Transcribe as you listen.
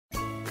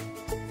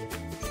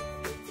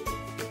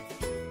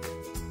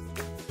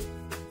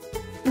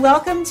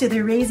Welcome to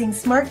the Raising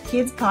Smart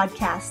Kids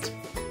podcast.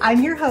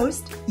 I'm your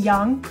host,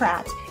 Yang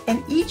Pratt,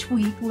 and each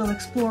week we'll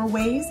explore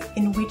ways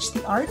in which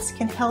the arts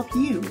can help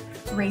you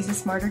raise a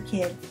smarter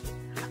kid.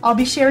 I'll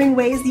be sharing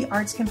ways the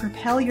arts can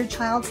propel your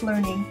child's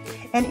learning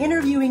and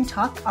interviewing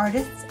top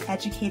artists,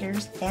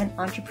 educators, and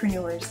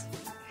entrepreneurs.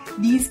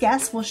 These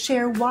guests will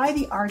share why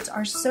the arts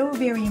are so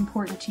very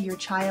important to your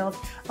child,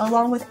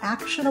 along with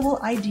actionable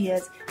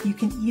ideas you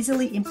can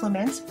easily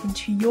implement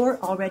into your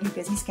already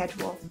busy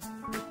schedule.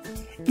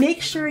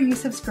 Make sure you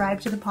subscribe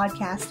to the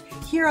podcast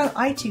here on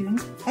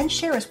iTunes and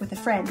share us with a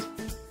friend.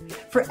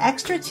 For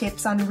extra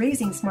tips on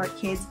raising smart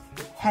kids,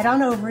 head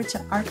on over to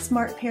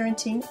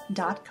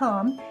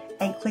artsmartparenting.com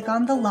and click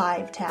on the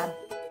Live tab.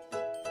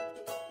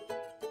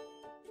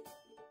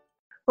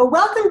 Well,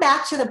 welcome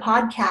back to the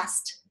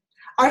podcast.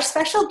 Our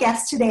special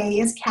guest today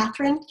is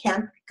Kathryn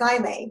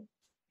Kemp-Guylay.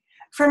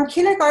 From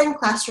kindergarten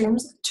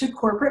classrooms to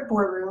corporate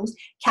boardrooms,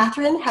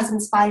 Kathryn has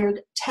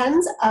inspired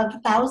tens of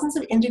thousands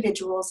of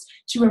individuals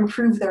to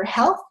improve their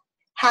health,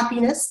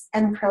 happiness,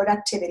 and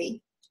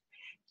productivity.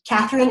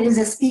 Kathryn is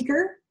a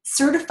speaker,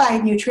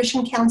 certified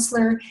nutrition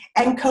counselor,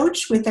 and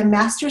coach with a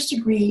master's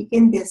degree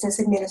in business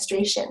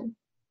administration.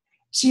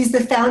 She's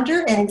the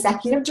founder and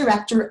executive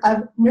director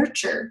of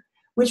Nurture,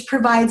 which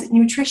provides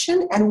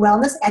nutrition and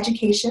wellness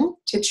education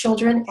to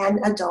children and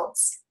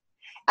adults.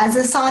 As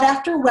a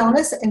sought-after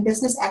wellness and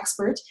business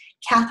expert,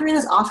 Kathryn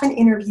is often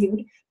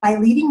interviewed by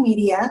leading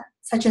media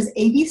such as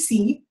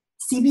ABC,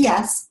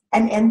 CBS,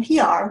 and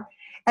NPR,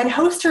 and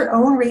hosts her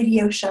own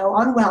radio show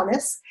on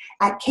wellness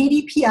at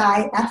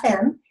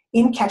KDPI-FM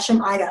in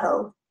Ketchum,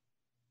 Idaho.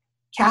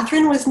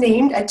 Kathryn was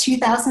named a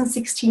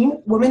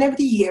 2016 Woman of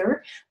the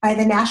Year by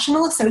the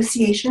National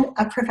Association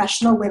of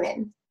Professional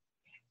Women.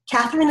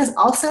 Kathryn is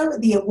also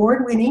the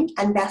award-winning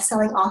and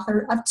best-selling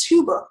author of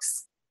 2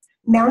 books,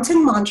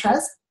 Mountain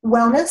Mantras,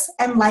 Wellness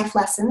and Life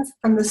Lessons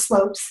from the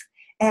Slopes,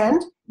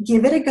 and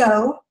Give It a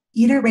Go,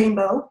 Eat a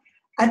Rainbow,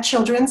 a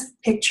children's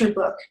picture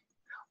book.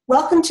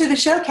 Welcome to the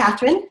show,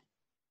 Kathryn.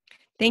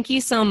 Thank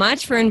you so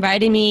much for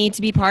inviting me to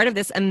be part of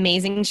this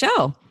amazing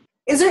show.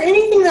 Is there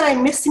anything that I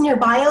missed in your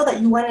bio that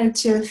you wanted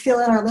to fill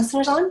in our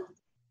listeners on?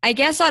 I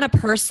guess on a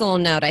personal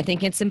note, I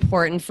think it's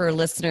important for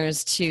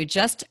listeners to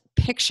just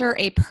picture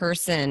a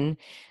person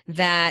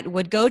that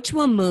would go to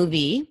a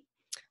movie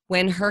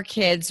when her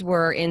kids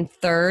were in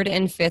 3rd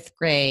and 5th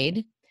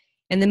grade.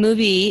 And the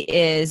movie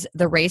is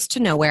The Race to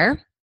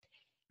Nowhere.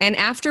 And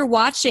after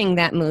watching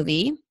that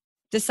movie,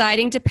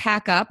 deciding to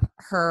pack up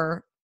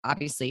her,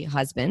 obviously,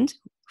 husband,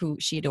 who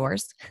she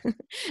adores,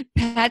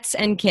 pets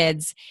and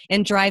kids,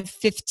 and drive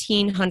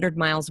 1,500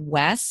 miles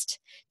west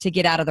to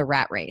get out of the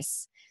rat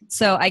race.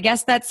 So I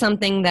guess that's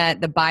something that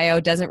the bio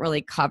doesn't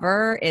really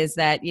cover, is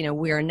that,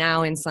 we are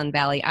now in Sun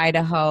Valley,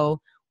 Idaho.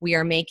 We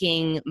are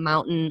making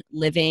mountain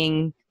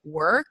living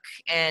work.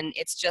 And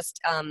it's just,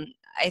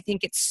 I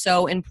think it's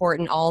so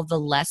important, all the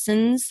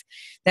lessons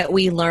that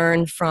we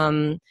learn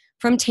from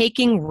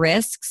taking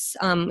risks,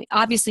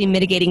 obviously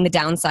mitigating the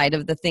downside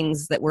of the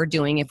things that we're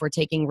doing if we're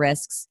taking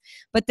risks,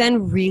 but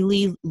then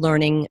really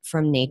learning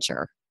from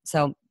nature.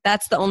 So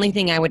that's the only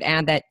thing I would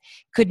add that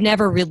could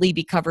never really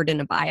be covered in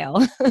a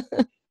bio.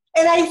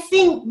 And I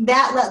think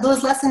that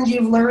those lessons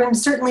you've learned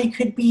certainly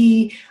could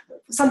be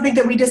something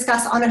that we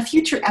discuss on a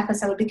future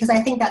episode, because I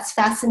think that's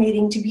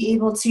fascinating to be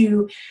able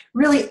to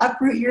really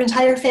uproot your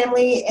entire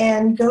family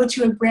and go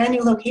to a brand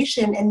new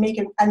location and make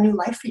a new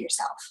life for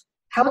yourself.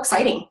 How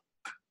exciting.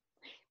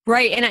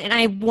 Right. And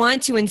I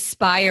want to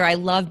inspire. I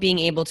love being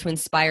able to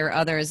inspire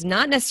others,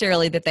 not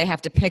necessarily that they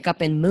have to pick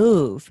up and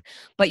move,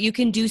 but you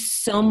can do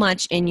so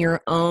much in your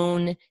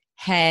own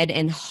head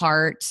and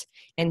heart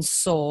and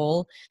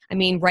soul. I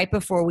mean, right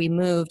before we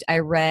moved, I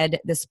read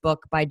this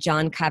book by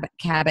Jon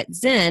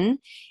Kabat-Zinn,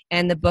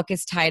 and the book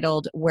is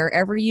titled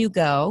Wherever You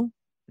Go,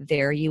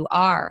 There You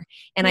Are.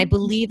 And I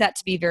believe that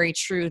to be very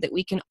true, that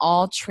we can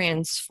all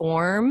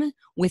transform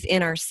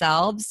within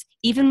ourselves,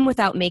 even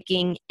without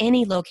making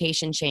any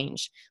location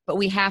change. But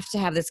we have to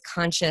have this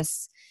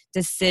conscious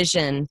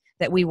decision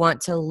that we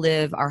want to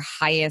live our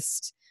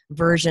highest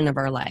version of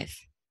our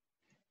life.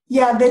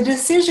 Yeah, the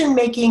decision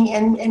making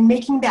and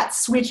making that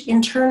switch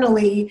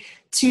internally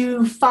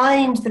to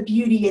find the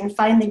beauty and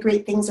find the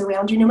great things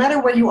around you, no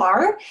matter where you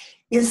are,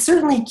 is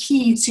certainly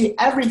key to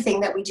everything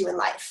that we do in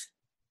life.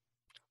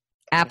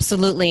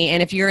 Absolutely.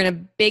 And if you're in a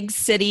big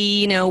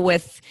city,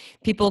 with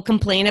people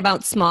complain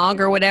about smog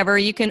or whatever,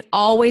 you can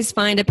always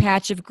find a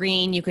patch of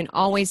green. You can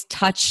always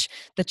touch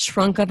the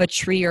trunk of a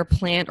tree or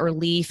plant or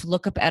leaf,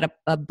 look up at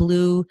a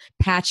blue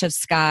patch of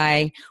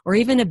sky, or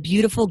even a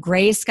beautiful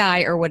gray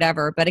sky or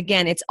whatever. But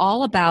again, it's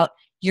all about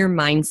your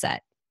mindset.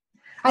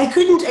 I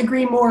couldn't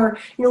agree more.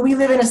 We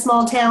live in a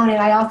small town,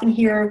 and I often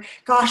hear,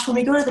 gosh, when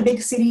we go to the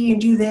big city and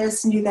do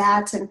this and do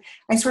that, and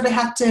I sort of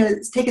have to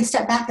take a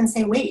step back and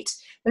say, wait,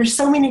 there's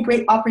so many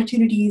great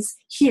opportunities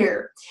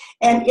here.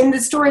 And in the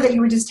story that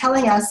you were just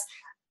telling us,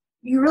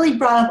 you really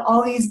brought up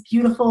all these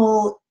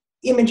beautiful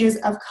images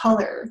of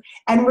color.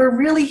 And we're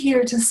really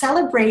here to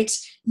celebrate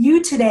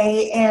you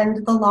today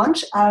and the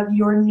launch of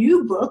your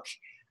new book,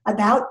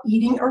 about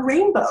eating a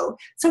rainbow.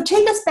 So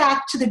take us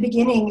back to the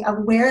beginning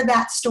of where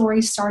that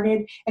story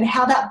started and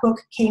how that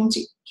book came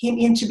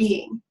into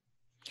being.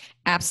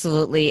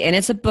 Absolutely. And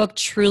it's a book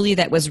truly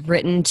that was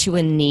written to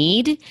a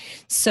need.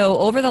 So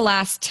over the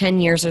last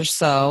 10 years or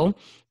so,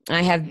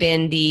 I have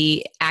been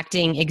the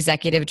acting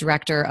executive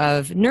director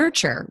of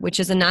Nurture, which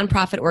is a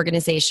nonprofit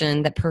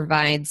organization that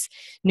provides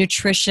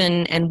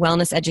nutrition and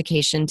wellness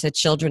education to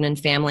children and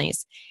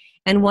families.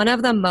 And one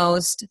of the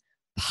most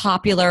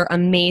popular,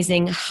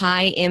 amazing,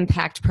 high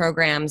impact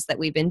programs that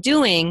we've been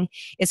doing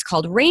is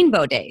called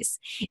Rainbow Days.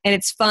 And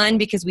it's fun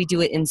because we do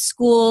it in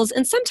schools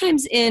and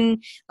sometimes in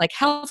like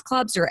health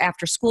clubs or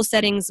after school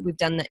settings. We've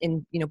done that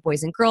in,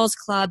 boys and girls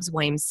clubs,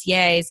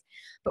 YMCAs.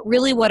 But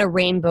really what a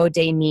Rainbow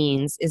Day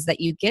means is that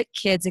you get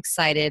kids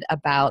excited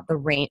about the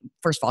rain.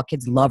 First of all,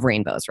 kids love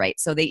rainbows, right?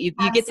 So you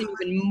get them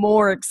even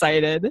more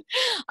excited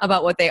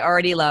about what they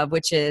already love,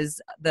 which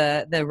is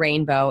the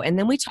rainbow. And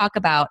then we talk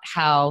about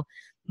how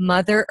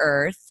Mother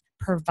Earth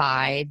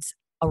provides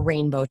a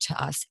rainbow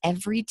to us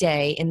every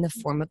day in the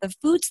form of the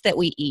foods that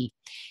we eat.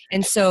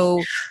 And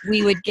so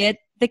we would get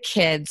the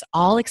kids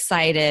all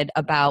excited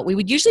about, we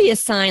would usually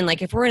assign,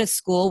 like if we're in a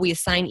school, we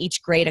assign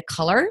each grade a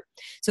color.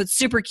 So it's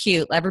super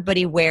cute.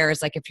 Everybody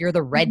wears, like if you're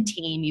the red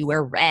team, you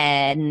wear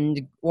red,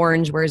 and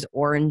orange wears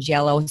orange,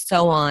 yellow, and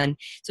so on.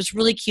 So it's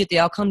really cute. They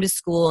all come to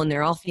school and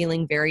they're all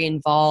feeling very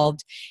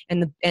involved,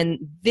 and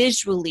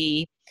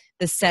visually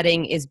the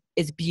setting is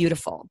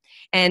beautiful.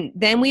 And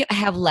then we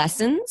have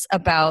lessons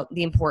about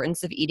the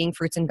importance of eating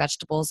fruits and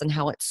vegetables and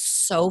how it's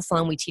so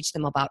fun. We teach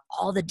them about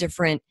all the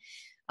different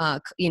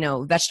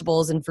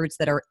vegetables and fruits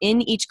that are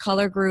in each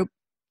color group.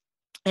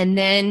 And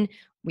then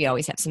we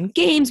always have some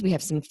games, we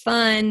have some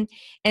fun,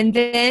 and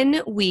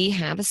then we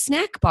have a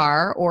snack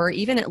bar, or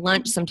even at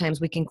lunch,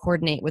 sometimes we can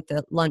coordinate with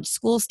the lunch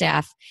school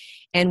staff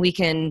and we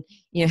can,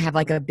 have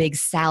like a big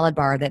salad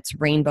bar that's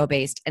rainbow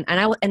based.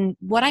 And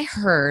what I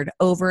heard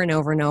over and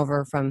over and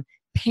over from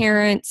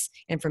parents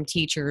and from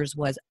teachers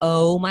was,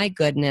 oh my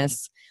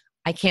goodness,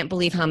 I can't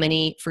believe how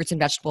many fruits and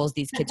vegetables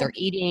these kids are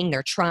eating.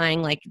 They're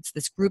trying, like it's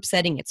this group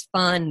setting. It's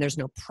fun. There's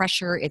no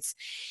pressure.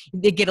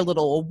 They get a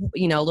little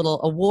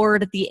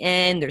award at the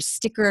end. There's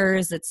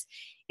stickers.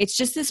 It's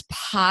just this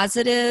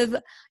positive,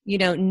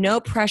 no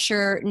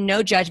pressure,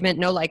 no judgment,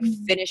 no like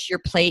finish your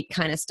plate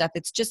kind of stuff.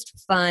 It's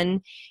just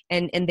fun.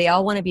 And they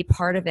all want to be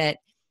part of it.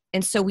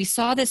 And so we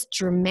saw this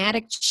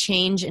dramatic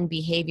change in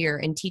behavior,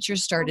 and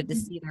teachers started to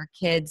see their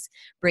kids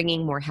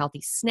bringing more healthy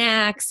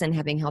snacks and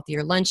having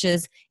healthier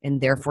lunches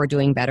and therefore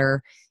doing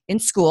better in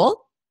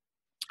school.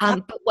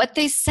 But what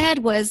they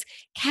said was,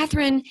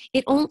 Kathryn,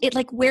 it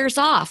like wears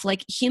off,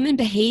 like human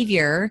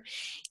behavior.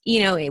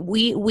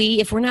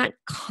 If we're not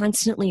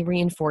constantly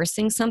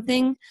reinforcing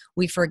something,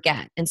 we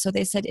forget. And so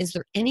they said, is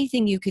there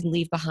anything you could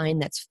leave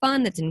behind that's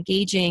fun, that's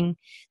engaging,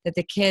 that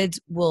the kids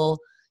will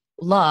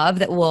love,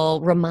 that will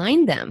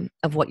remind them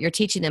of what you're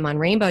teaching them on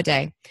Rainbow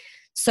Day?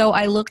 So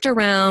I looked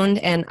around,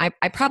 and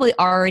I probably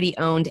already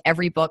owned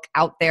every book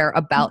out there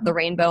about the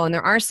rainbow. And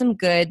there are some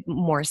good,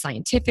 more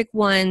scientific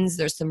ones.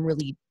 There's some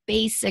really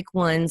basic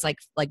ones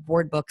like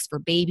board books for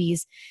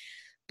babies.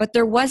 But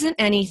there wasn't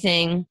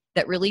anything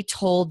that really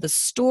told the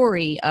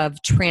story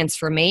of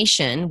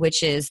transformation,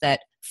 which is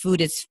that food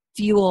is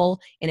fuel.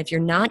 And if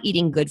you're not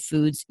eating good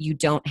foods, you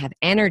don't have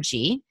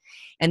energy.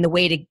 And the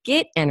way to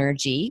get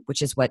energy,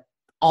 which is what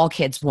all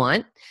kids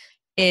want,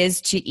 is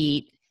to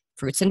eat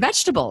fruits and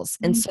vegetables.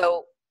 And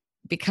so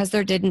because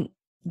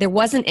there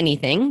wasn't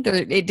anything,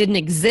 it didn't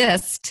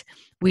exist,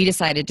 we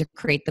decided to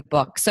create the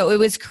book. So it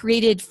was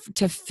created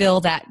to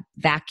fill that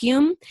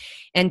vacuum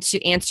and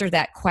to answer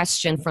that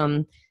question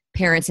from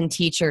parents and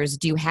teachers,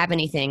 do you have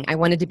anything? I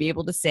wanted to be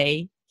able to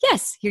say,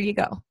 yes, here you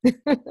go.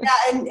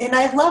 And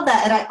I love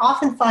that. And I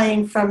often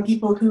find from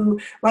people who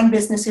run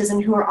businesses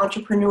and who are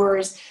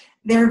entrepreneurs,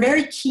 they're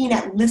very keen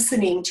at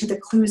listening to the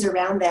clues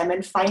around them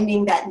and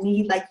finding that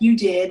need, like you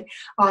did,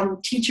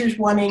 on teachers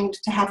wanting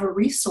to have a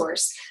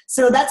resource.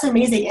 So that's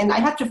amazing. And I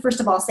have to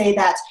first of all say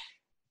that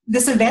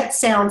this event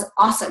sounds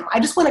awesome. I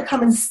just want to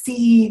come and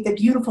see the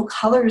beautiful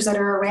colors that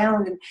are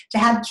around and to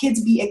have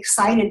kids be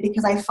excited,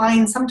 because I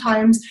find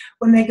sometimes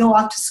when they go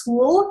off to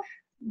school,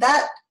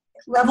 that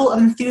level of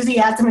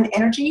enthusiasm and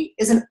energy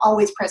isn't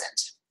always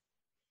present.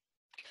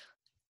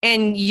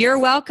 And you're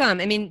welcome.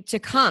 To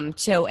come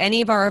to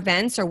any of our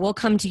events, or we'll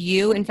come to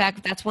you. In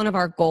fact, that's one of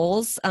our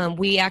goals.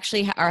 We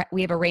actually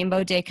we have a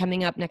Rainbow Day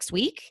coming up next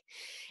week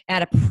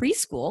at a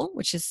preschool,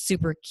 which is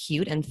super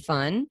cute and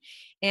fun.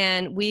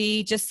 And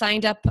we just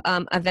signed up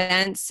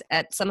events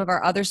at some of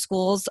our other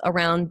schools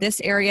around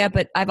this area,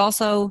 but I've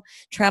also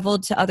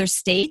traveled to other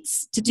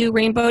states to do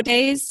Rainbow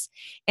Days.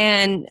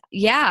 And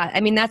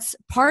that's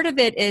part of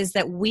it, is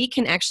that we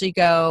can actually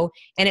go,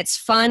 and it's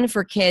fun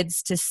for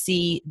kids to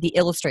see the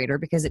illustrator,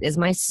 because it is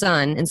my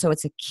son. And so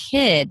it's a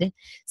kid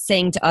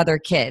saying to other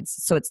kids.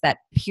 So it's that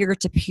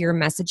peer-to-peer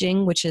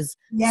messaging, which is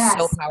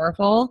so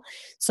powerful.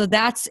 So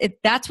that's it.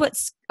 That's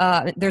what's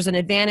there's an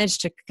advantage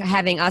to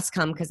having us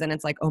come, because then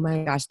it's like, oh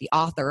my gosh, the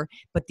author,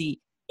 but the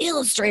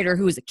illustrator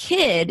who is a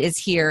kid is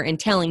here and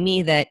telling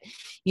me that,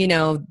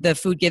 the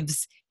food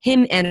gives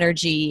him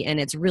energy and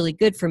it's really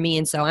good for me.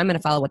 And so I'm going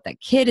to follow what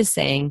that kid is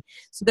saying.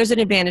 So there's an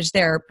advantage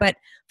there. But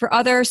for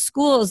other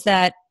schools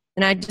and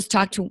I just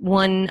talked to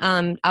one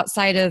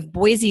outside of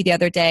Boise the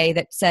other day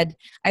that said,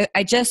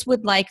 I just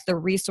would like the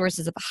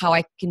resources of how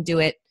I can do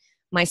it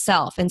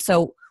myself. And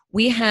so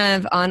we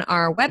have on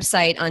our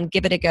website on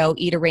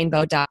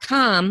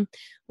giveitago.eatarainbow.com,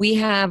 we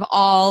have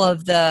all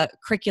of the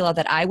curricula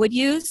that I would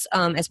use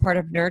as part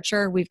of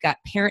Nurture. We've got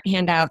parent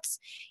handouts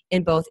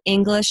in both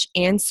English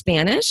and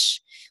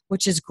Spanish,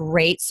 which is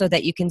great so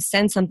that you can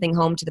send something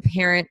home to the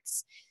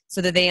parents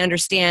so that they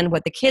understand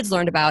what the kids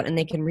learned about and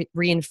they can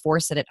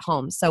reinforce it at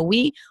home. So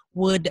we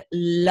would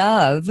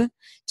love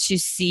to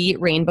see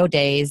Rainbow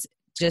Days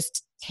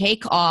just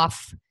take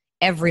off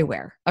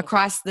everywhere,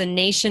 across the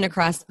nation,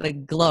 across the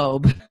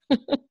globe.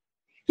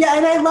 Yeah,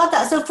 and I love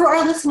that. So for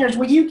our listeners,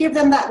 will you give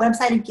them that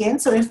website again?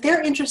 So if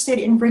they're interested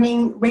in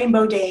bringing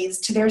Rainbow Days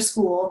to their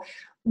school,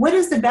 what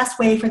is the best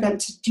way for them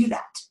to do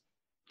that?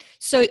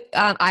 So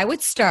I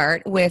would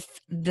start with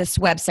this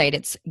website.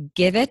 It's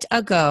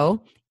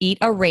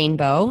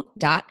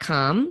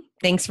giveitago.eatarainbow.com.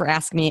 Thanks for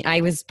asking me.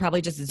 I was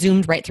probably just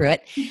zoomed right through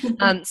it.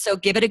 So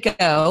give it a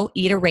go,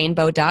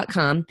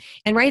 eatarainbow.com.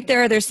 And right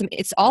there,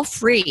 it's all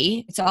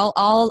free. It's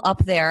all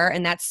up there.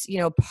 And that's,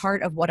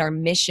 part of what our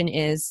mission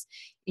is,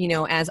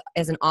 as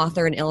an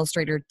author and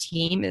illustrator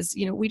team is,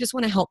 we just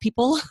want to help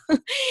people.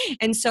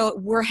 And so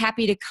we're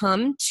happy to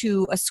come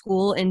to a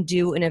school and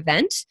do an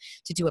event,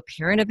 to do a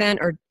parent event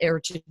or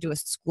to do a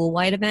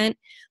school-wide event.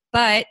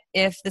 But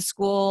if the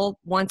school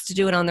wants to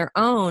do it on their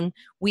own,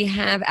 we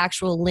have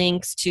actual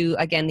links to,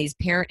 again, these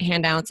parent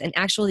handouts and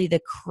actually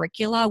the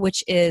curricula,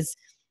 which is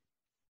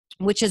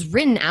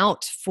written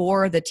out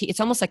for it's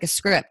almost like a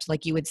script,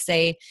 like you would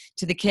say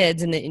to the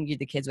kids and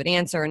the kids would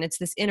answer. And it's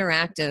this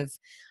interactive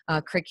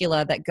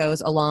curricula that goes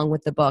along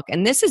with the book.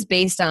 And this is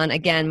based on,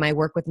 again, my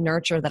work with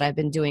Nurture that I've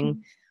been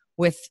doing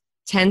with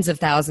tens of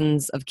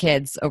thousands of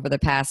kids over the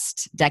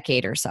past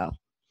decade or so.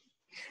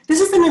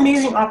 This is an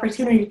amazing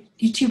opportunity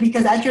too,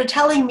 because as you're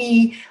telling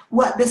me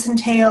what this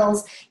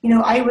entails,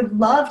 I would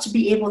love to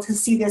be able to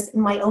see this in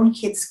my own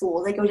kids'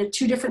 school. They go to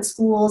 2 different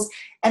schools,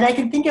 and I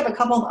can think of a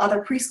couple of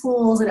other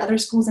preschools and other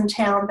schools in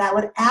town that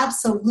would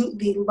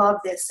absolutely love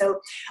this. So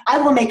I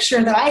will make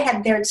sure that I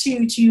head there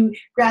too to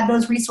grab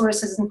those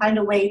resources and find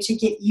a way to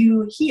get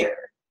you here.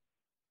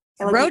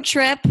 Road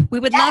trip. We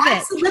would love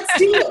it. Let's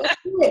do it. Let's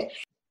do it.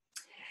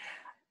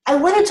 I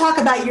want to talk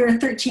about your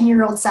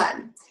 13-year-old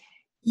son.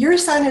 Your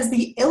son is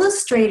the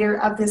illustrator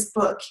of this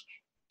book.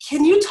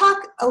 Can you talk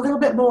a little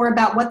bit more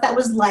about what that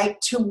was like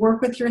to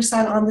work with your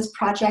son on this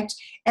project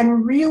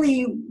and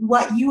really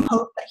what you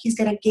hope that he's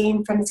going to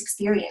gain from this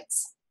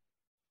experience?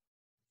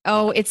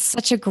 Oh, it's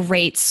such a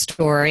great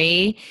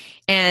story.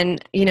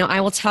 And,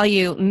 I will tell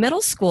you,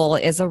 middle school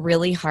is a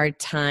really hard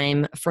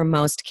time for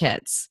most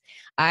kids.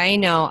 I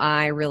know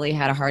I really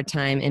had a hard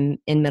time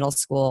in middle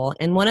school.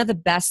 And one of the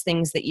best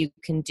things that you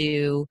can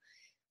do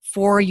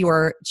for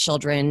your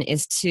children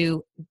is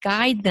to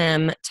guide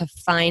them to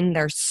find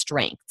their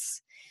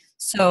strengths.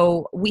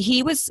 So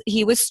he was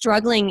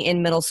struggling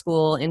in middle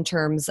school in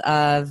terms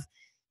of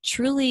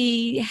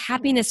truly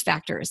happiness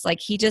factors.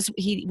 Like he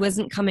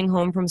wasn't coming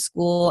home from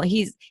school.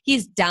 He's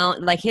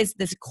down, like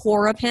this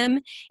core of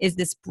him is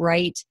this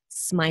bright,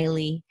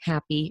 smiley,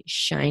 happy,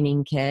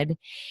 shining kid.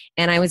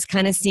 And I was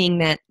kind of seeing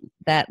that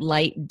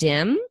light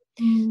dim.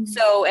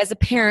 So as a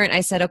parent,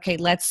 I said, okay,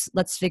 let's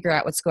figure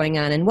out what's going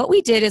on. And what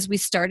we did is we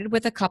started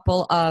with a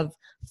couple of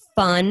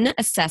fun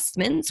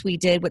assessments. We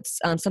did what's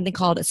something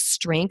called a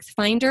strength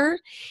finder.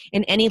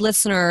 And any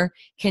listener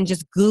can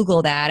just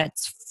Google that.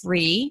 It's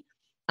free.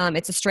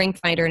 It's a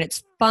strength finder and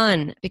it's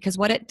fun because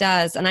what it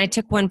does, and I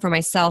took one for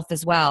myself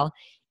as well,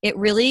 it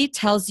really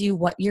tells you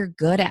what you're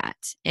good at.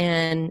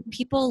 And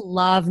people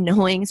love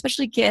knowing,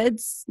 especially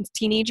kids,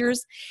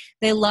 teenagers,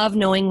 they love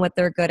knowing what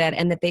they're good at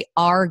and that they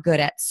are good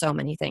at so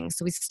many things.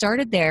 So we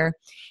started there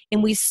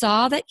and we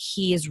saw that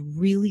he is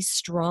really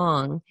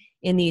strong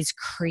in these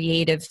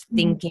creative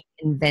thinking,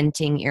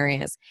 inventing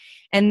areas.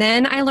 And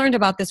then I learned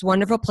about this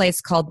wonderful place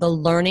called the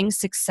Learning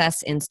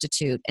Success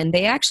Institute. And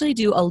they actually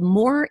do a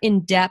more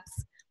in-depth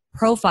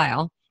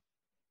profile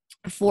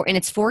and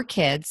it's for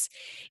kids.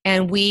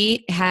 And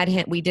we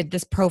did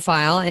this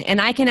profile and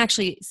I can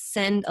actually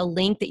send a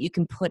link that you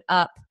can put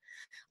up.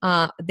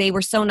 They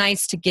were so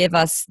nice to give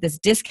us this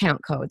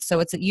discount code.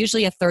 So it's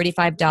usually a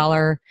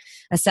 $35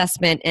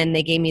 assessment and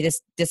they gave me this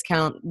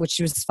discount,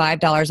 which was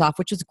 $5 off,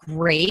 which was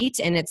great.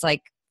 And it's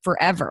like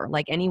forever,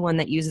 like anyone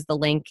that uses the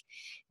link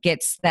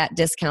gets that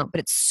discount,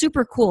 but it's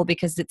super cool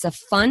because it's a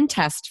fun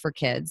test for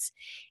kids.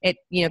 It,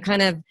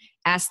 kind of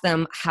ask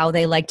them how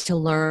they like to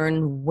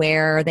learn,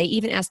 where they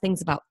even ask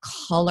things about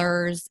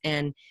colors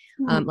and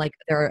like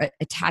their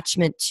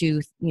attachment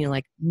to,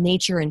 like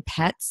nature and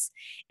pets.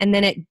 And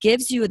then it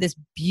gives you this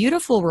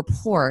beautiful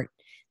report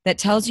that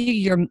tells you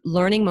your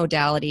learning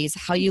modalities,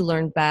 how you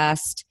learn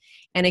best.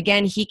 And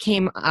again, he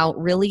came out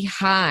really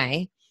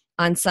high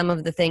on some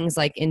of the things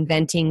like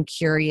inventing,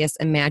 curious,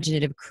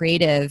 imaginative,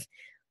 creative,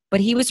 but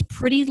he was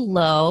pretty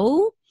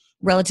low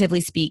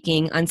relatively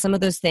speaking, on some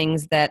of those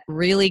things that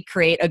really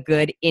create a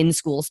good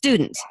in-school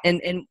student.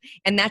 And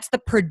that's the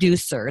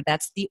producer.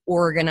 That's the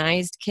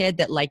organized kid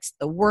that likes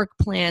the work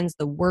plans,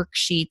 the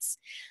worksheets.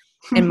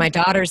 And my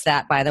daughter's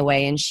that, by the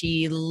way, and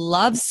she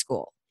loves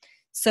school.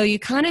 So you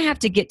kind of have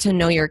to get to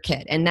know your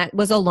kid. And that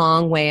was a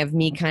long way of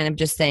me kind of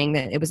just saying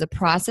that it was a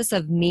process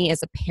of me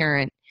as a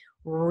parent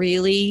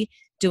really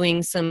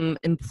doing some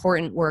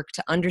important work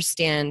to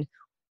understand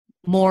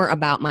more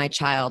about my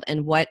child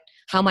and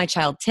how my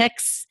child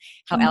ticks,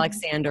 how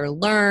Alexander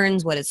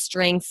learns, what his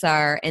strengths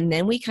are. And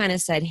then we kind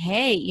of said,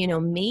 hey,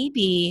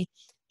 maybe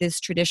this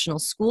traditional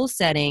school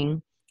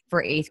setting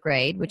for 8th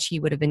grade, which he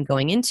would have been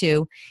going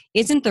into,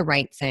 isn't the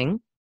right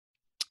thing.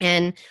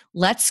 And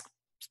let's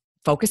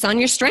focus on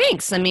your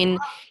strengths. I mean,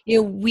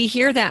 we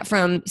hear that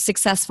from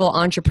successful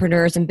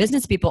entrepreneurs and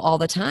business people all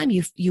the time.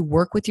 You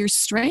work with your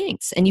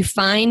strengths and you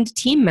find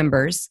team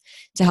members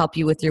to help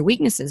you with your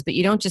weaknesses, but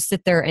you don't just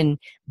sit there and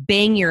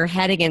bang your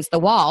head against the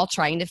wall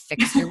trying to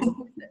fix your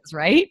weaknesses,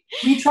 right?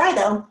 We try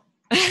though.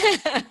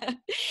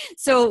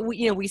 So,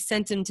 we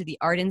sent him to the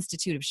Art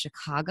Institute of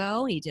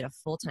Chicago. He did a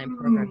full-time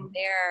program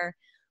there.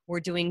 We're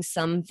doing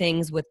some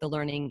things with the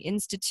Learning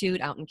Institute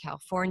out in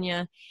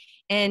California.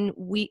 And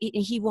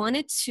he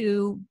wanted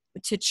to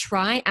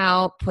try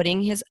out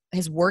putting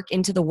his work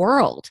into the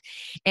world.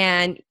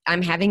 And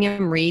I'm having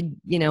him read,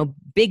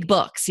 big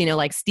books,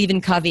 like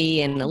Stephen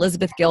Covey and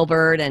Elizabeth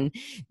Gilbert and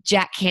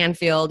Jack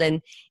Canfield.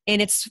 And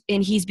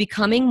he's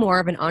becoming more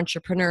of an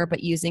entrepreneur,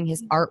 but using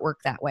his artwork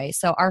that way.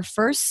 So our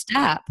first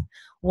step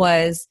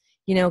was,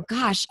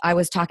 I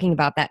was talking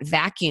about that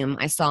vacuum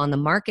I saw in the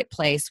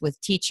marketplace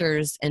with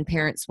teachers and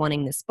parents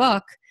wanting this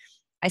book.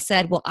 I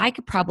said, well, I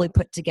could probably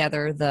put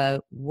together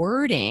the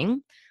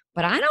wording,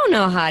 but I don't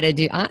know how to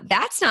do,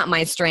 that's not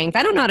my strength.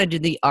 I don't know how to do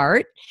the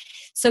art.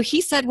 So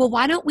he said, well,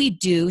 why don't we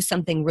do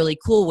something really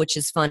cool, which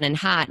is fun and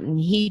hot? And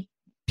he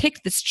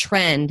picked this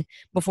trend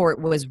before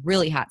it was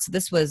really hot. So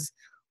this was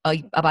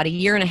about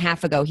 1.5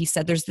 years ago. He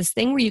said, there's this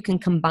thing where you can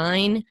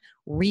combine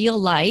real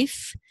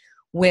life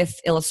with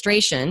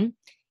illustration,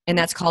 and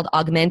that's called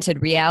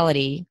augmented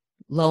reality.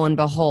 Lo and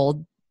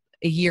behold,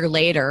 a year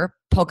later,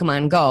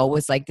 Pokemon Go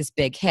was like this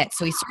big hit.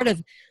 So he sort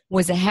of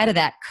was ahead of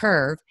that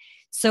curve.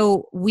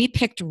 So we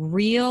picked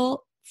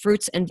real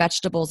fruits and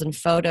vegetables and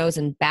photos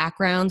and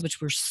backgrounds, which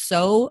were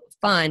so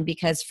fun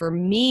because for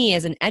me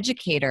as an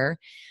educator,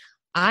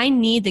 I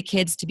need the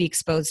kids to be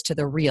exposed to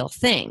the real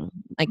thing.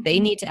 Like they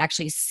need to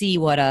actually see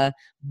what a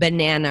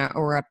banana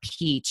or a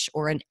peach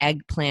or an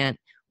eggplant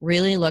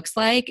really looks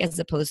like as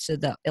opposed to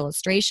the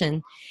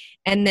illustration.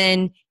 And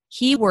then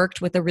he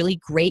worked with a really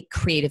great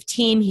creative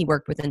team. He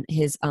worked with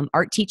his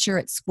art teacher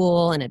at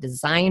school and a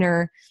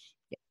designer.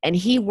 And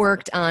he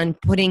worked on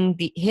putting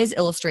his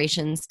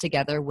illustrations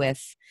together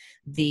with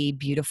the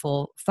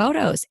beautiful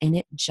photos. And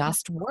it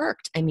just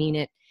worked. I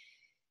mean,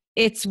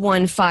 it's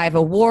won 5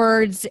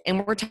 awards.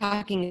 And we're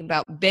talking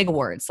about big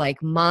awards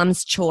like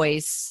Mom's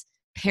Choice,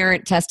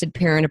 Parent Tested,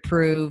 Parent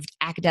Approved,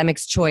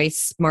 Academics Choice,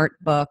 Smart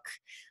Book,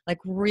 like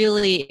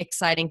really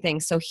exciting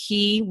things. So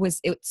it's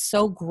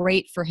so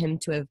great for him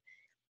to have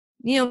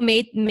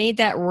made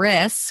that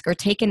risk or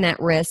taken that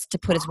risk to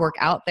put his work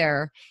out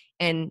there.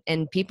 And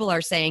people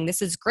are saying,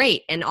 this is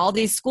great. And all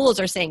these schools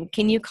are saying,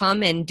 can you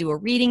come and do a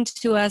reading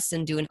to us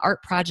and do an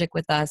art project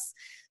with us?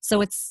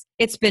 So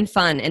it's been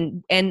fun.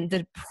 And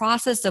the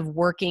process of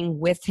working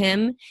with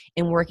him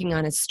and working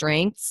on his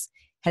strengths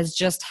has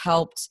just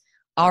helped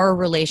our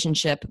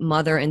relationship,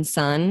 mother and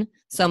son,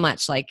 so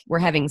much. Like we're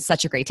having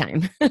such a great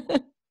time.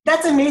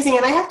 That's amazing.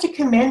 And I have to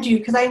commend you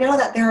because I know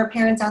that there are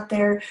parents out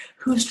there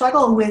who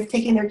struggle with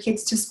taking their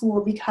kids to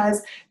school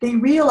because they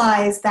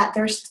realize that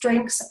their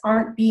strengths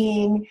aren't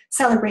being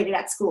celebrated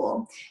at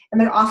school.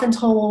 And they're often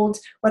told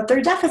what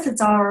their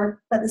deficits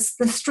are, but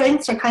the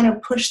strengths are kind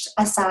of pushed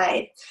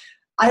aside.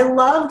 I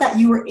love that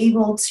you were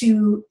able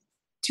to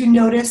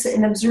notice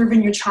and observe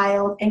in your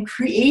child and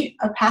create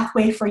a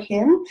pathway for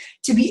him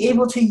to be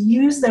able to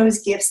use those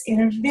gifts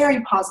in a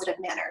very positive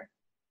manner.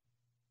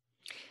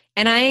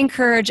 And I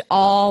encourage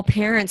all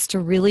parents to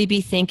really be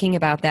thinking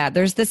about that.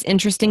 There's this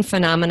interesting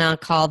phenomena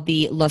called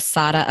the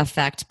Losada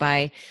effect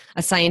by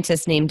a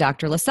scientist named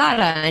Dr.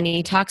 Losada, and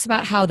he talks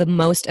about how the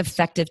most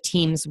effective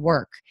teams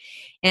work.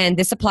 And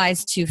this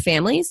applies to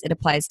families, it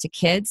applies to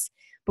kids.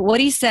 But what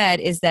he said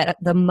is that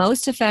the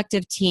most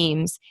effective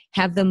teams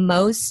have the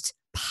most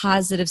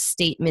positive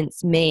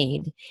statements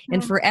made.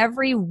 And for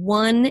every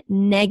one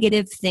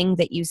negative thing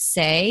that you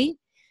say,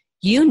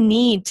 you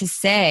need to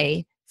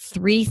say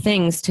 3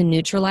 things to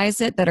neutralize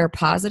it that are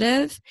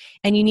positive,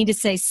 and you need to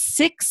say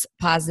 6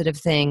 positive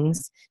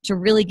things to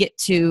really get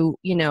to,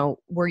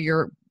 where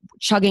you're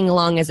chugging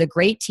along as a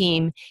great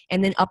team,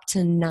 and then up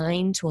to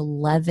 9 to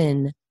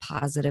 11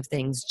 positive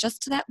things,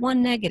 just to that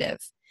one negative.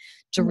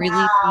 To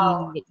really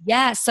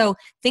so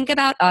think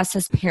about us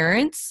as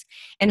parents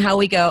and how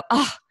we go,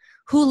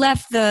 who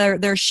left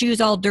their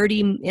shoes all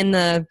dirty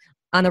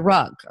on the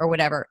rug or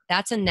whatever.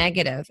 That's a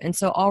negative. And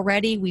so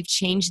already we've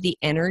changed the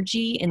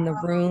energy in the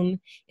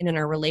room and in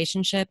our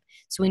relationship.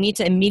 So we need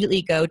to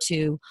immediately go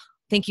to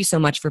thank you so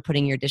much for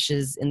putting your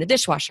dishes in the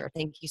dishwasher.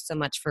 Thank you so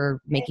much for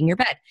making your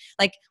bed.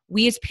 Like,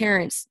 we as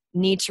parents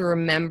need to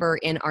remember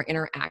in our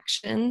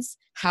interactions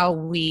how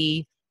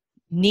we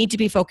need to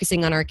be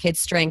focusing on our kids'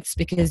 strengths,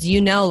 because,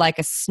 like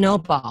a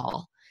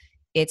snowball,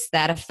 it's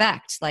that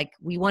effect. Like,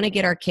 we want to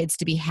get our kids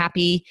to be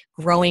happy,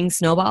 growing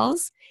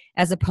snowballs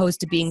as opposed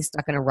to being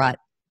stuck in a rut.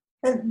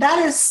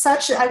 That is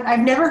I've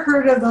never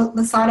heard of the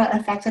Lasada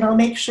effect, and I'll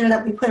make sure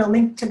that we put a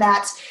link to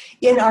that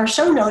in our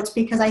show notes,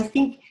 because I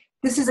think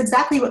this is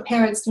exactly what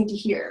parents need to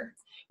hear.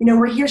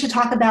 We're here to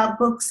talk about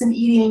books and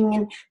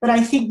eating, but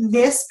I think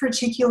this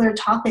particular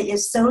topic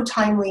is so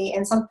timely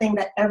and something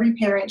that every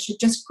parent should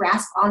just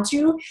grasp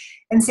onto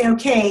and say,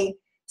 okay,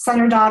 son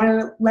or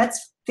daughter,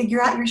 let's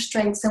figure out your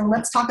strengths and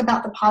let's talk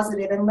about the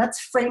positive and let's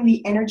frame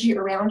the energy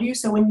around you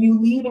so when you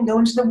leave and go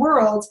into the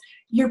world,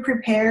 you're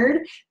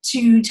prepared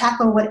to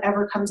tackle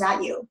whatever comes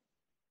at you.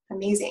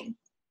 Amazing.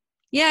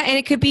 Yeah, and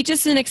it could be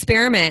just an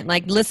experiment.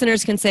 Like,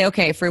 listeners can say,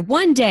 okay, for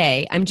one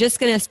day, I'm just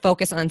going to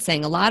focus on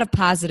saying a lot of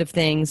positive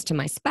things to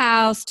my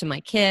spouse, to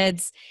my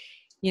kids,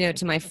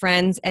 to my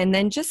friends, and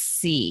then just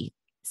see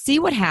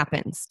what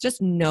happens.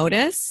 Just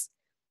notice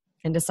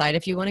and decide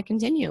if you want to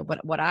continue.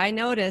 But what I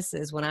notice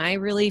is when I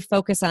really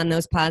focus on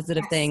those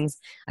positive things,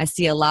 I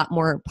see a lot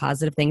more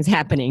positive things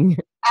happening.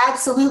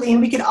 Absolutely. And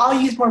we can all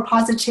use more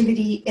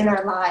positivity in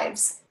our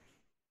lives.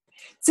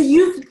 So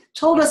you've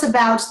told us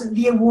about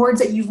the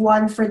awards that you've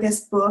won for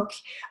this book.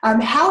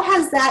 How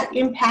has that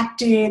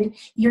impacted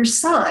your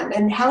son,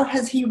 and how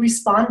has he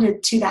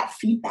responded to that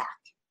feedback?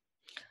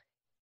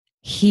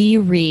 He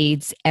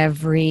reads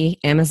every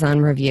Amazon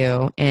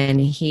review, and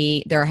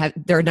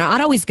they're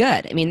not always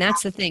good. I mean,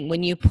 that's the thing.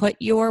 When you put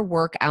your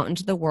work out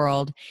into the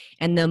world,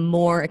 and the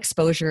more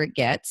exposure it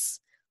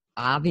gets,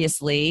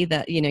 obviously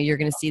you're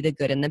going to see the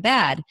good and the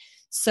bad.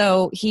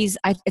 So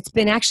it's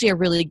been actually a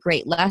really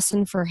great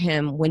lesson for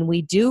him. When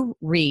we do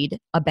read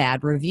a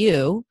bad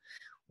review,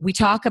 we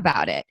talk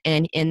about it,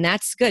 and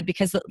that's good,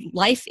 because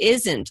life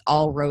isn't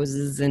all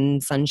roses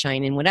and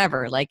sunshine and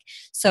whatever.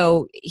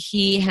 So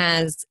he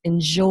has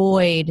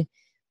enjoyed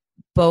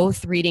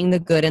both reading the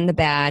good and the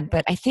bad.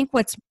 But I think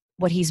what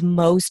he's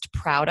most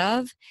proud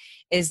of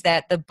is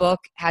that the book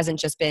hasn't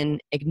just been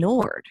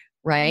ignored.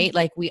 Right?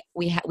 Like,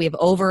 we have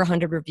over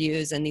 100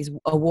 reviews, and these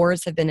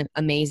awards have been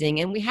amazing,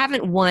 and we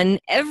haven't won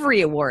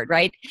every award,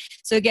 right?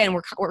 So again,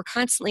 we're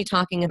constantly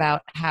talking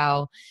about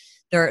how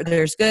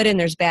there's good and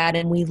there's bad,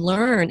 and we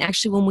learn.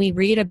 Actually, when we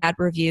read a bad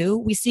review,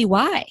 we see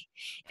why.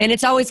 And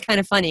it's always kind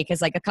of funny,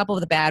 because like a couple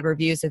of the bad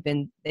reviews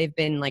they've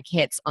been like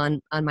hits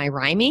on my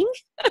rhyming.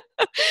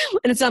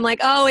 And so I'm like,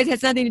 oh, it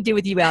has nothing to do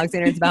with you,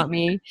 Alexander. It's about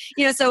me.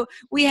 So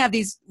we have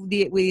these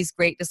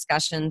great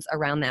discussions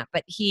around that.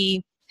 But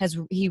he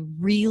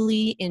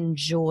really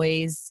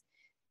enjoys,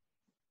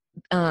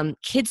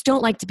 kids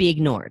don't like to be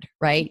ignored,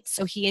 right?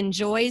 So he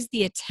enjoys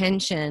the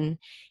attention,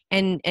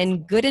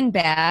 and good and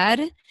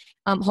bad.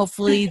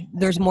 Hopefully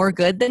there's more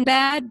good than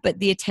bad, but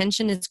the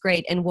attention is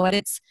great. And what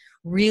it's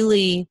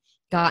really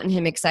gotten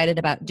him excited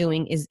about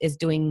doing is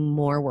doing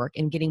more work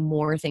and getting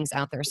more things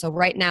out there. So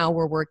right now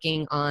we're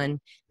working on,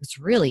 it's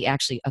really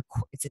actually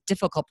it's a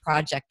difficult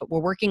project, but we're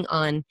working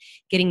on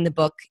getting the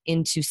book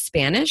into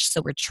Spanish.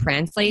 So we're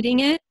translating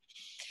it.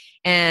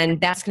 And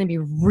that's going to be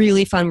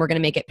really fun. We're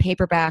going to make it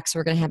paperback. So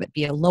we're going to have it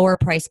be a lower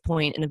price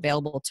point and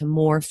available to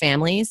more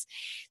families.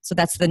 So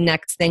that's the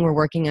next thing we're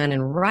working on.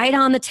 And right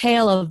on the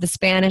tail of the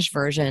Spanish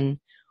version,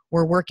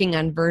 we're working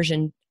on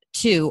version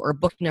 2, or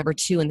book number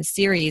 2 in the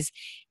series.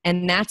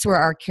 And that's where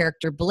our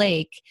character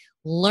Blake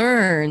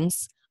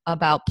learns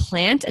about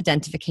plant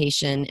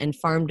identification and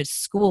farm to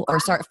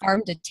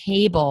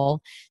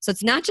table. So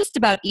it's not just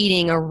about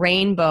eating a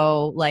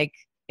rainbow,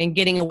 and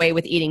getting away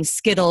with eating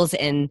Skittles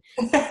and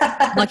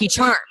Lucky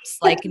Charms.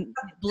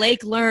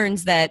 Blake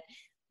learns that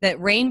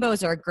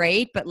rainbows are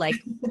great, but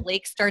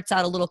Blake starts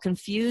out a little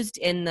confused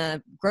in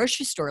the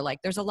grocery store.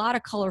 There's a lot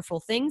of colorful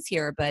things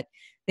here, but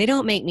they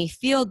don't make me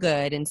feel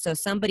good. And so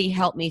somebody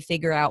helped me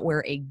figure out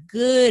where a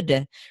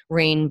good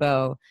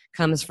rainbow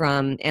comes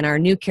from. And our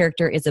new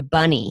character is a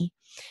bunny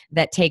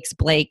that takes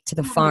Blake to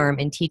the farm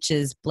and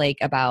teaches Blake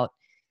about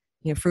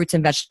fruits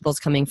and vegetables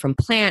coming from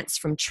plants,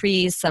 from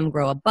trees. Some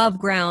grow above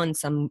ground,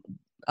 some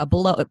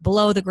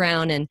below the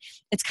ground. And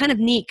it's kind of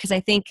neat, because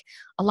I think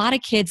a lot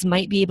of kids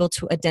might be able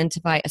to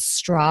identify a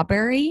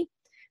strawberry,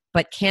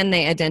 but can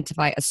they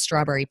identify a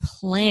strawberry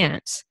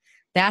plant?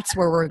 That's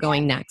where we're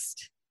going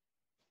next.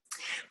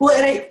 Well,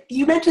 and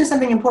you mentioned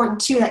something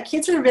important too, that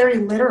kids are very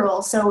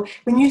literal. So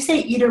when you say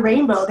eat a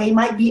rainbow, they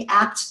might be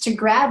apt to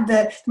grab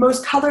the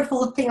most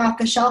colorful thing off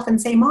the shelf and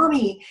say,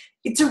 Mommy,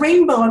 it's a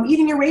rainbow. I'm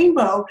eating a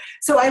rainbow.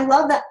 So I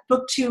love that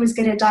book 2 is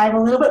going to dive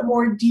a little bit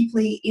more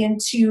deeply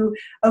into,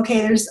 okay,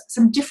 there's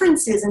some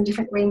differences in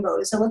different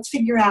rainbows. So let's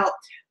figure out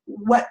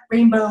what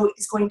rainbow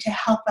is going to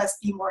help us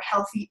be more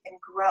healthy and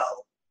grow.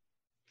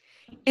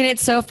 And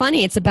it's so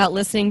funny. It's about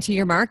listening to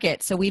your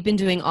market. So we've been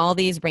doing all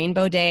these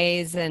rainbow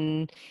days,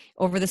 and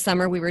over the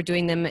summer we were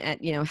doing them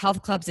at,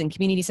 health clubs and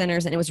community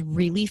centers. And it was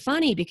really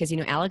funny because,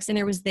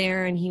 Alexander was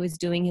there and he was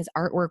doing his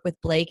artwork with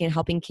Blake and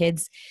helping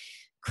kids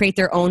create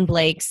their own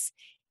Blakes.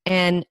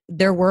 And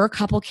there were a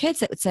couple kids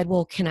that said,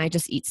 well, can I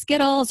just eat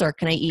Skittles or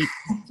can I eat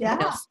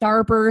Yeah.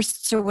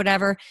 Starbursts or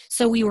whatever?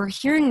 So we were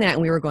hearing that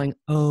and we were going,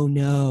 oh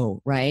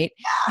no, right?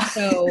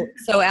 So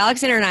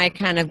Alexander and I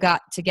kind of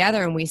got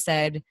together and we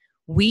said,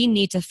 we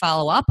need to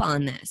follow up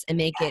on this and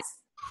make it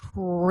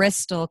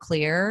crystal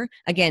clear.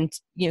 Again,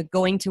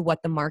 going to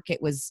what the market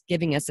was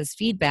giving us as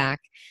feedback,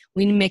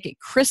 we need to make it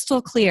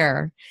crystal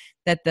clear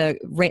that the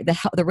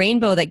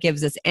rainbow that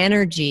gives us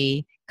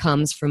energy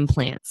comes from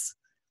plants.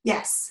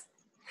 Yes.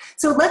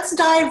 So let's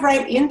dive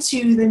right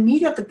into the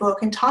meat of the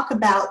book and talk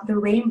about the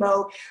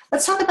rainbow.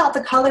 Let's talk about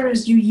the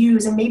colors you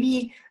use and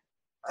maybe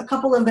a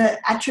couple of the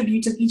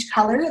attributes of each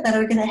color that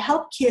are going to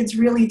help kids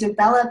really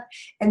develop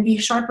and be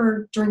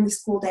sharper during the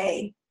school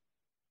day.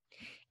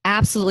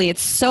 Absolutely.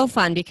 It's so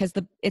fun because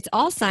it's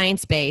all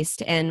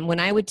science-based. And when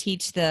I would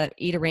teach the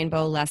Eat a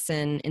Rainbow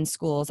lesson in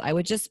schools, I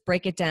would just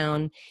break it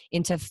down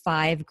into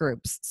 5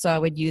 groups. So I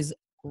would use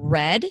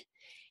red,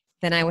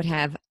 then I would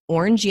have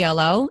orange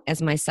yellow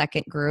as my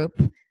second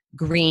group,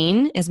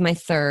 green as my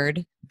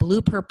third,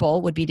 blue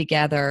purple would be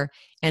together,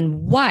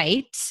 and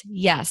white.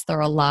 Yes, there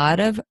are a lot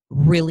of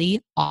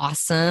really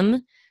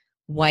awesome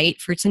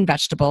white fruits and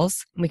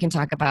vegetables. We can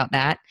talk about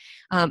that.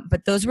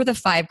 But those were the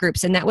 5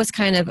 groups, and that was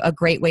kind of a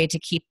great way to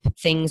keep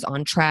things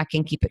on track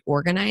and keep it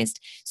organized.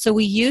 So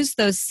we used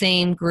those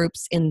same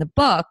groups in the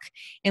book,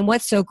 and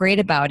what's so great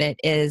about it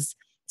is,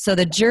 so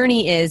the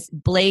journey is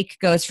Blake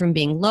goes from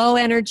being low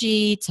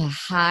energy to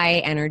high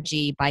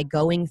energy by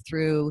going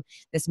through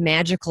this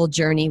magical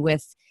journey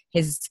with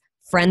his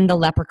friend the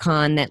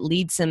leprechaun that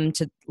leads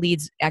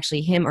actually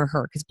him or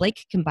her, because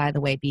Blake can, by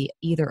the way, be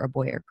either a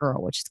boy or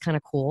girl, which is kind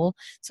of cool,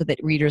 so that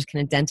readers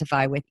can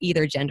identify with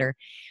either gender.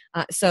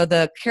 So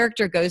the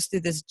character goes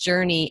through this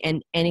journey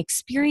and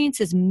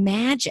experiences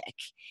magic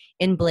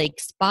in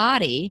Blake's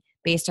body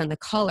based on the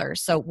color.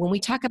 So when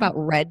we talk about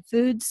red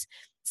foods,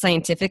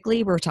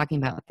 scientifically, we're talking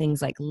about things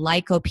like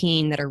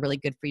lycopene that are really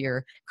good for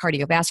your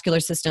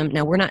cardiovascular system.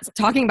 Now, we're not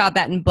talking about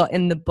that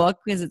in the book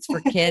because it's for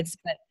kids,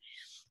 but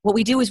what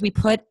we do is we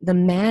put the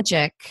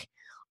magic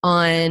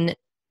on,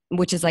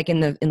 which is like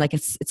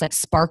it's like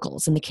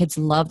sparkles, and the kids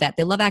love that.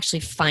 They love actually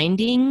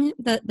finding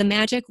the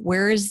magic.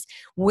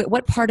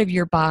 What part of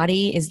your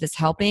body is this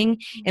helping?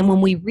 And when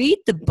we read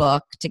the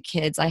book to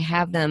kids, I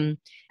have them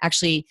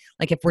actually,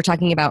 like if we're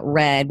talking about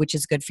red, which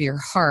is good for your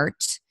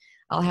heart,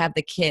 I'll have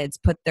the kids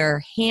put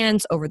their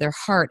hands over their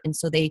heart, and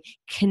so they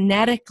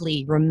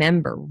kinetically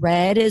remember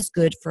red is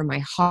good for my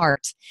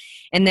heart.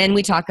 And then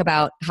we talk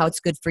about how it's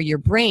good for your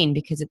brain,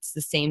 because it's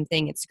the same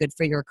thing. It's good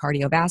for your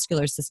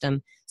cardiovascular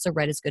system. So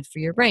red is good for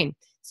your brain.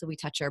 So we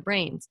touch our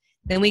brains.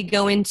 Then we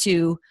go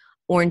into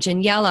orange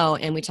and yellow,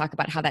 and we talk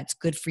about how that's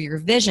good for your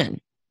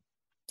vision.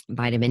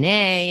 Vitamin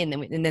A,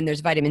 and then there's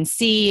vitamin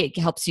C. It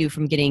helps you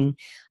from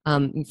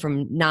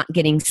not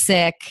getting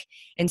sick.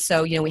 And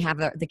so, we have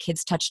the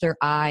kids touch their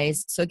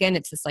eyes. So again,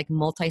 it's this like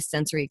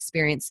multi-sensory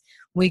experience.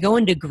 When we go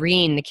into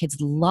green, the kids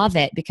love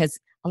it because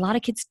a lot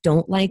of kids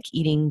don't like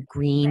eating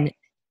green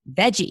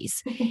veggies.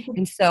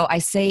 And so I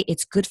say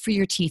it's good for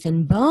your teeth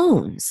and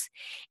bones.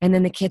 And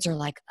then the kids are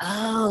like,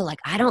 oh, like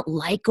I don't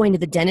like going to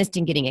the dentist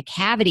and getting a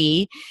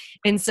cavity.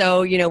 And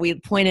so, we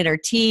point at our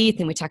teeth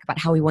and we talk about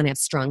how we want to have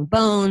strong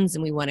bones,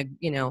 and we want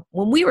to,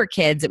 when we were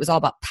kids, it was all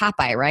about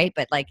Popeye, right?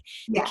 But like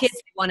the kids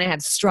want to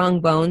have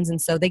strong bones.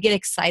 And so they get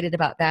excited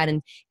about that.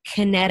 And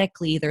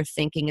kinetically, they're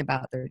thinking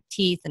about their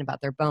teeth and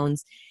about their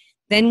bones.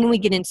 Then when we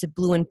get into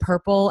blue and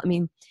purple,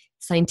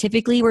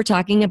 scientifically, we're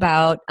talking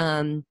about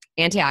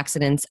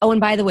antioxidants. Oh,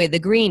 and by the way, the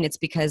green, it's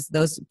because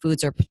those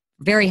foods are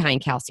very high in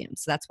calcium.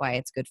 So that's why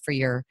it's good for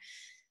your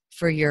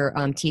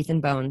teeth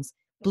and bones.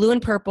 Blue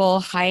and purple,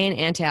 high in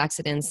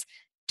antioxidants.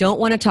 Don't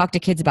want to talk to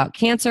kids about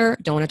cancer.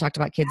 Don't want to talk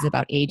about kids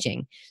about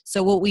aging.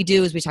 So what we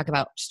do is we talk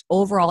about just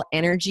overall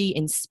energy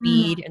and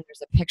speed. And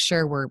there's a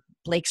picture where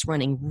Blake's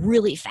running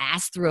really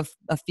fast through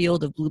a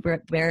field of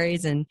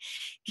blueberries, and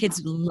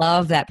kids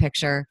love that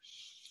picture.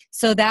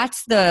 So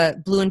that's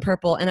the blue and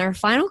purple. And our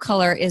final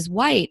color is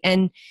white.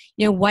 And,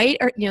 white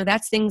are,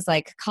 that's things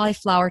like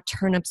cauliflower,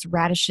 turnips,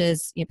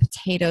 radishes,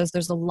 potatoes.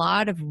 There's a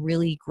lot of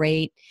really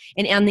great,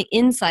 and on the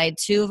inside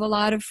too of a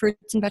lot of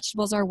fruits and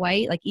vegetables are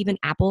white, like even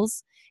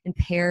apples and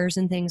pears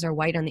and things are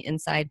white on the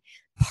inside,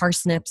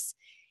 parsnips.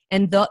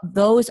 And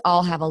those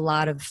all have a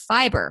lot of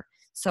fiber.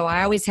 So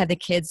I always have the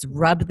kids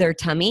rub their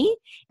tummy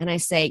and I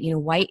say,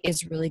 white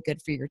is really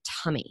good for your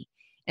tummy.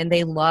 And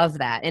they love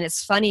that. And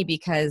it's funny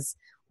because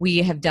we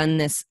have done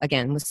this,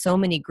 again, with so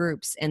many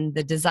groups. And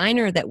the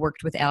designer that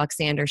worked with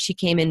Alexander, she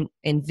came in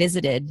and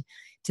visited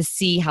to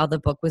see how the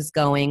book was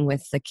going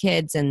with the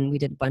kids. And we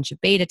did a bunch of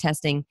beta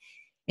testing.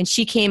 And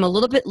she came a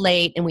little bit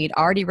late, and we had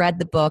already read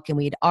the book, and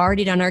we had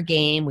already done our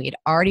game. We had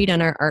already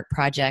done our art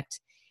project.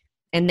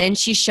 And then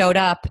she showed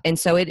up. And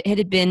so it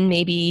had been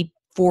maybe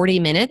 40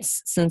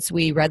 minutes since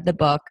we read the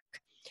book.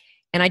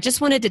 And I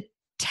just wanted to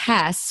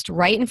test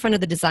right in front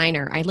of the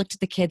designer. I looked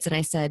at the kids and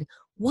I said,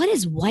 what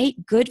is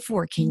white good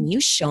for? Can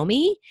you show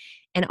me?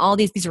 And all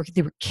they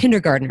were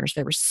kindergartners.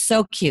 They were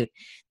so cute.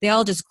 They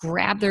all just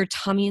grabbed their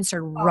tummy and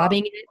started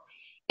rubbing it.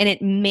 And it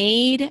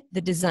made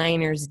the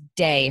designer's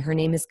day. Her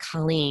name is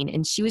Colleen.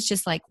 And she was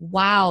just like,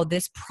 wow,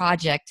 this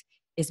project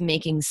is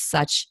making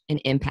such an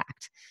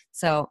impact.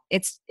 So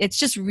it's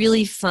just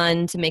really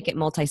fun to make it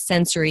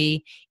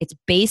multisensory. It's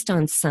based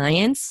on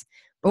science,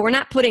 but we're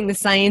not putting the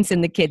science in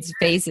the kids'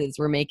 faces.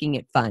 We're making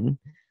it fun.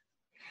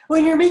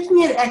 Well, you're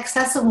making it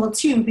accessible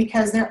too,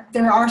 because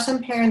there are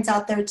some parents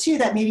out there too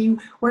that maybe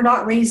were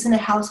not raised in a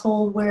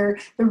household where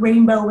the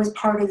rainbow was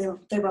part of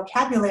their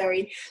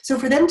vocabulary. So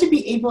for them to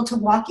be able to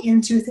walk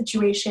into a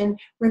situation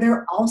where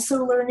they're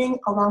also learning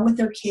along with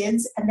their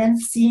kids and then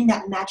seeing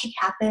that magic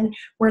happen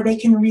where they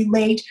can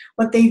relate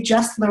what they've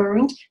just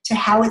learned to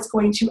how it's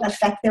going to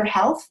affect their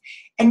health.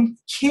 And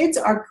kids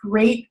are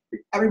great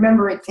at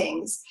remembering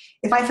things.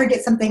 If I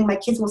forget something, my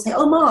kids will say,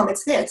 "Oh, Mom,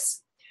 it's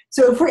this."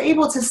 So if we're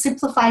able to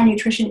simplify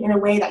nutrition in a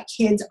way that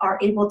kids are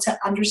able to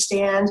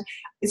understand,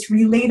 it's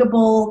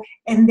relatable,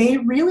 and they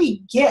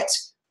really get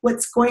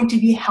what's going to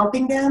be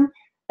helping them,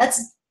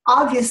 that's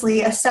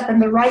obviously a step in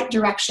the right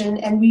direction.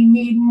 And we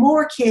need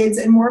more kids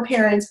and more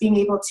parents being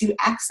able to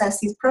access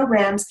these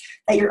programs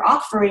that you're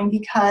offering,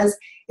 because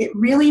it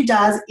really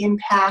does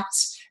impact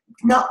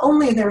not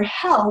only their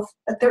health,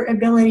 but their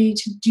ability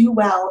to do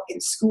well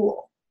in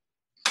school.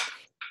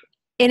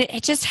 And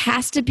it just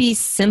has to be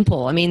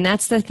simple. I mean,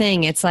 that's the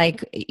thing. It's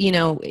like,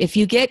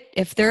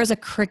 if there's a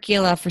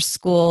curricula for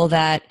school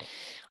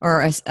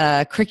or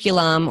a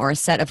curriculum or a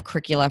set of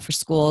curricula for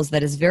schools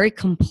that is very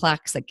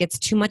complex, that gets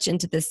too much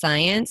into the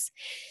science,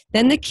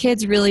 then the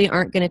kids really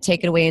aren't going to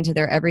take it away into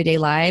their everyday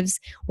lives.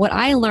 What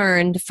I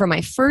learned for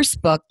my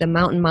first book, the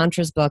Mountain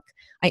Mantras book,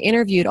 I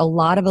interviewed a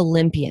lot of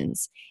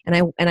Olympians, and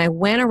I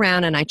went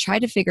around and I tried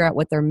to figure out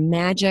what their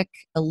magic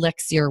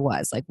elixir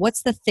was. Like,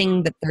 what's the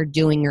thing that they're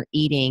doing or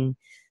eating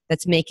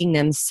that's making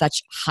them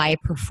such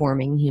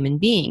high-performing human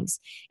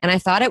beings? And I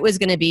thought it was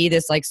going to be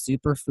this like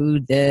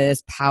superfood,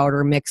 this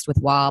powder mixed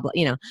with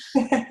wobbly,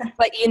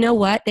 But you know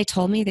what? They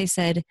told me, they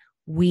said,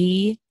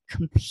 we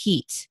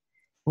compete.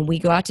 When we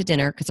go out to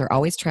dinner, because they're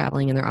always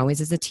traveling and they're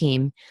always as a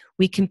team,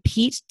 we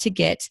compete to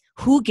get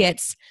who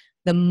gets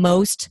the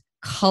most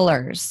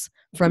colors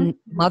from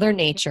Mother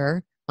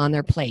Nature on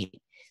their plate.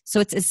 So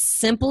it's as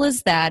simple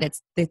as that.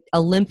 It's the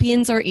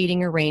Olympians are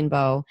eating a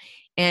rainbow,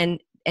 and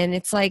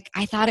it's like,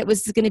 I thought it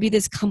was going to be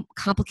this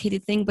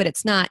complicated thing, but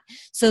it's not.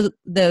 So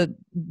the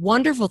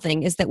wonderful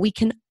thing is that we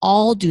can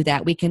all do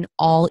that. We can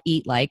all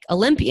eat like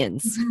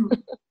Olympians. Mm-hmm.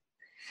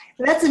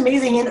 That's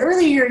amazing. And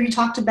earlier you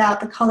talked about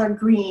the color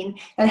green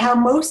and how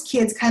most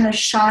kids kind of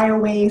shy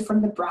away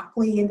from the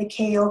broccoli and the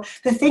kale,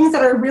 the things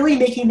that are really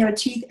making their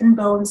teeth and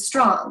bones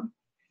strong.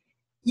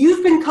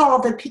 You've been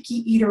called the picky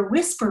eater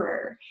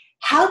whisperer.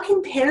 How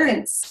can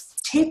parents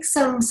take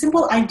some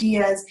simple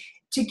ideas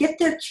to get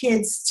their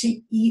kids to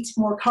eat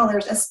more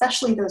colors,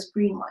 especially those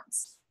green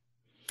ones?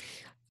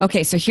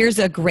 Okay, so here's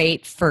a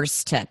great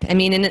first tip. I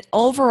mean, and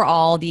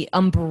overall, the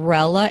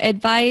umbrella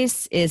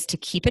advice is to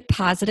keep it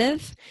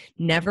positive.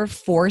 Never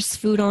force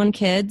food on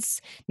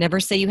kids. Never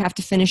say you have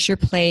to finish your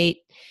plate.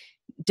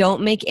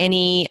 Don't make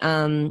any,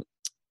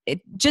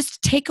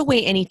 just take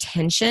away any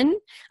tension.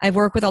 I've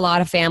worked with a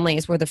lot of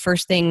families where the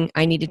first thing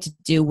I needed to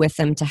do with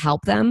them to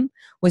help them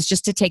was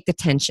just to take the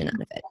tension out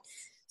of it.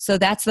 So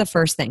that's the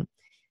first thing.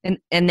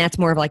 And that's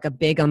more of like a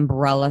big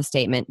umbrella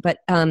statement. But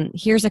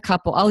here's a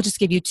couple. I'll just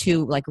give you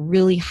two like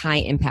really high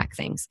impact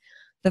things.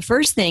 The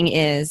first thing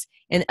is,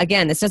 and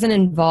again, this doesn't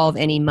involve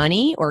any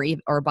money or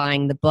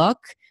buying the book,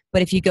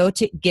 but if you go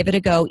to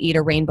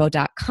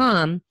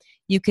giveitago.eatarainbow.com,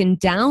 you can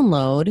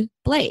download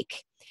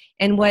Blake.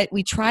 And what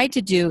we tried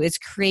to do is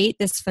create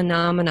this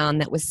phenomenon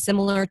that was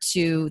similar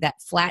to that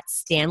Flat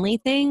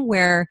Stanley thing,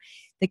 where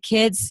the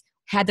kids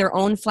had their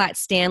own Flat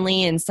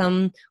Stanley, and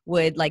some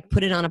would like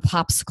put it on a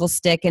popsicle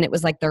stick, and it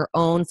was like their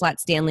own Flat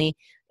Stanley.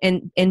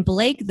 And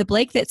Blake, the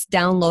Blake that's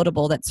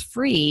downloadable, that's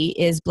free,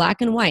 is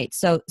black and white.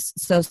 So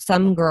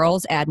some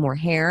girls add more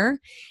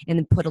hair and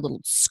then put a little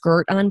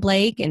skirt on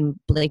Blake, and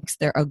Blake's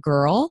they're a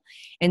girl.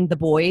 And the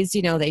boys,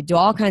 they do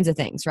all kinds of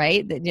things,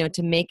 right? That,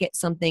 to make it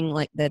something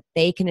like that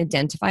they can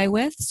identify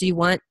with. So you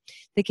want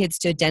the kids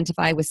to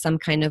identify with some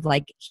kind of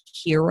like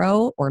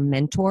hero or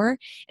mentor,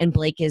 and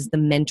Blake is the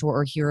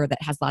mentor or hero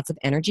that has lots of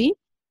energy.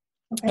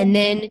 Okay. And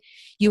then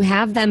you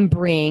have them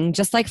bring,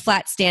 just like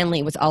Flat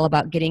Stanley was all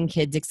about getting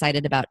kids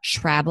excited about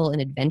travel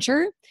and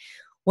adventure,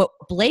 what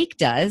Blake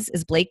does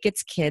is Blake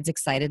gets kids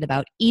excited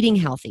about eating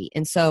healthy.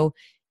 And so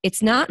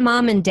it's not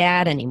mom and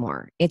dad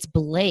anymore. It's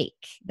Blake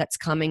that's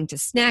coming to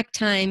snack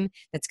time,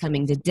 that's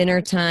coming to dinner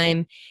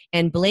time.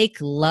 And Blake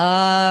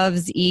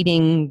loves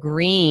eating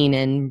green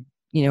and,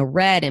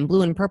 red and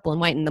blue and purple and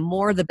white. And the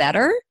more, the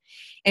better.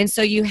 And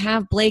so you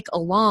have Blake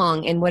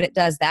along, and what it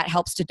does, that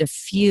helps to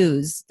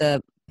diffuse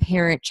the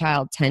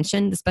parent-child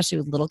tension, especially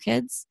with little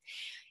kids.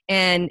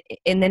 And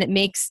then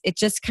it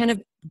just kind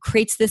of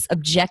creates this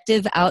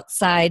objective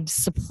outside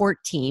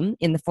support team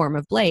in the form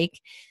of Blake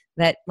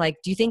that like,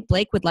 do you think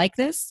Blake would like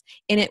this?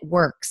 And it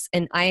works.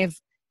 And I have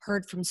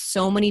heard from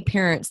so many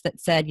parents that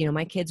said,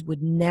 my kids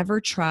would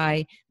never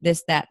try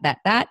this, that.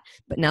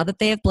 But now that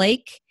they have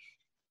Blake,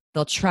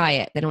 they'll try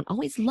it. They don't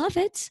always love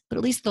it, but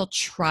at least they'll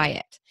try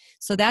it.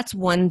 So that's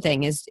one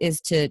thing is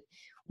to,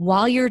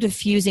 while you're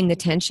diffusing the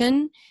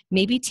tension,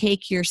 maybe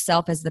take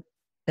yourself as the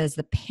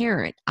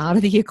parent out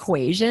of the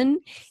equation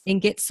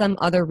and get some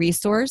other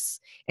resource.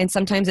 And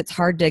sometimes it's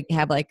hard to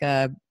have like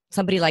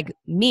somebody like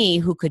me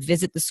who could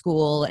visit the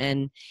school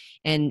and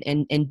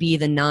be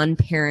the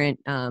non-parent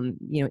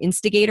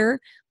instigator,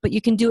 but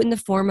you can do it in the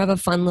form of a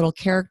fun little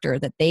character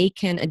that they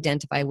can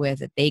identify with,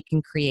 that they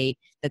can create,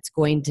 that's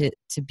going to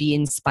be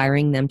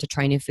inspiring them to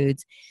try new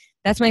foods.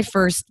 That's my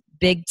first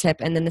big tip.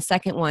 And then the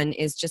second one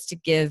is just to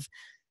give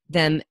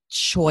them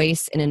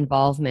choice and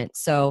involvement.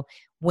 So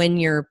when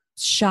you're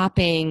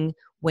shopping,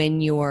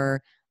 when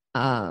you're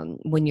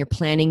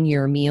planning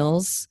your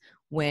meals,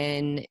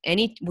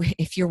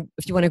 if you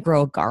want to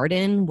grow a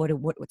garden,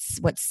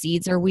 what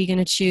seeds are we going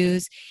to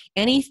choose?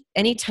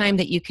 Any time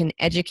that you can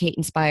educate,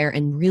 inspire,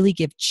 and really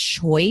give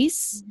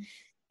choice,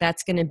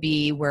 that's going to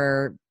be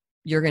where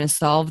you're going to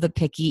solve the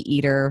picky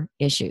eater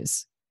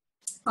issues.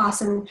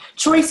 Awesome.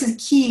 Choice is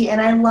key. And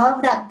I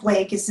love that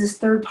Blake is this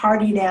third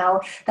party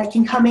now that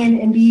can come in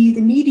and be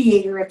the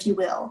mediator, if you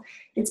will.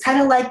 It's kind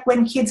of like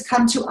when kids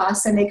come to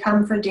us and they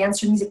come for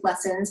dance or music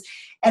lessons,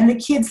 and the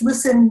kids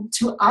listen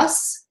to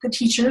us, the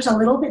teachers, a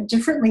little bit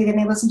differently than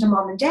they listen to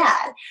mom and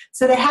dad.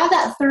 So they have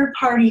that third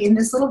party in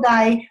this little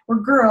guy or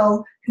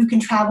girl who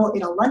can travel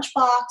in a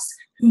lunchbox,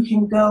 who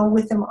can go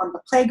with them on the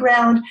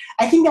playground.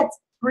 I think that's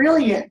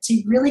brilliant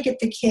to really get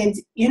the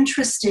kids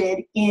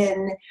interested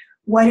in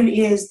what it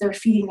is they're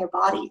feeding their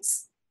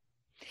bodies.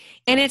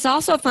 And it's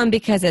also fun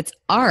because it's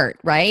art,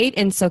 right?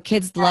 And so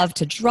kids love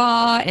to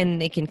draw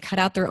and they can cut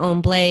out their own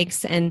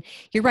Blakes. And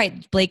you're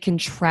right, Blake can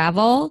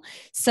travel.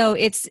 So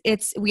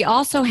we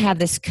also have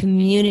this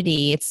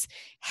community. It's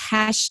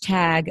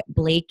hashtag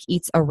Blake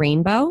Eats a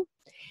Rainbow.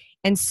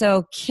 And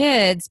so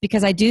kids,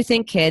 because I do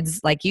think kids,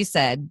 like you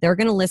said, they're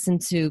going to listen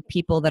to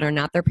people that are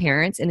not their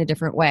parents in a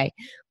different way,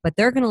 but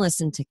they're going to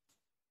listen to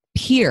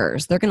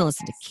peers. They're going to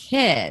listen to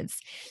kids.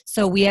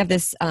 So we have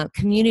this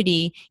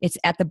community. It's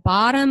at the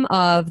bottom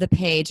of the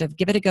page of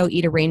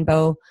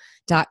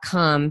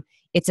giveitagOeatarainbow.com.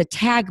 It's a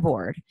tag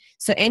board.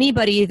 So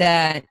anybody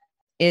that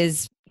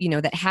is,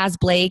 that has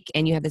Blake,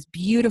 and you have this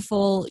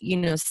beautiful,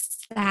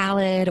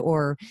 salad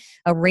or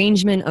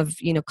arrangement of,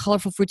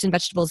 colorful fruits and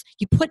vegetables,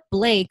 you put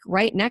Blake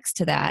right next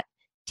to that,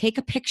 take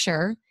a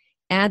picture,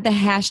 add the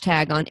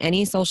hashtag on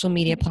any social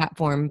media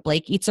platform,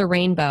 Blake Eats a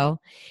Rainbow,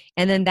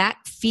 and then that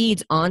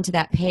feeds onto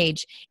that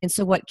page. And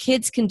so what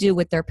kids can do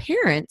with their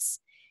parents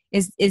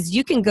is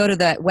you can go to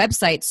the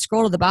website,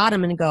 scroll to the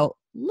bottom and go,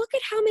 look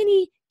at how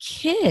many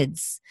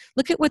kids,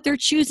 look at what they're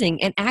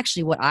choosing. And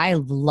actually what I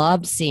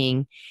love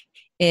seeing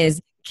is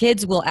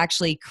kids will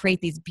actually create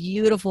these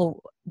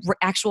beautiful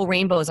actual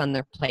rainbows on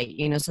their plate,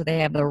 so they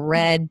have the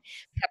red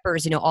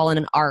peppers, all in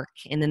an arc,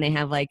 and then they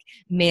have like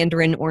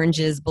mandarin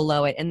oranges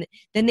below it. And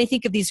then they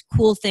think of these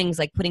cool things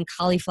like putting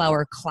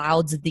cauliflower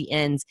clouds at the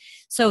ends.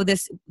 So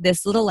this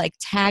little like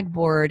tag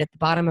board at the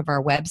bottom of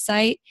our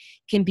website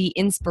can be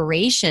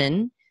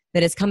inspiration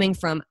that is coming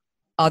from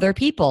other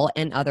people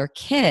and other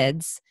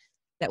kids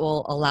that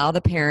will allow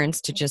the parents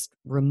to just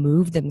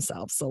remove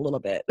themselves a little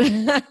bit.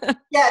 Yeah,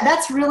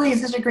 that's really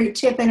such a great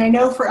tip. And I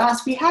know for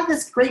us, we have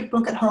this great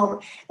book at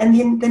home,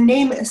 and the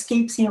name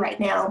escapes me right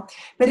now,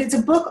 but it's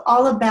a book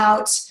all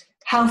about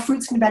how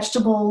fruits and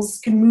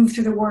vegetables can move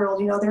through the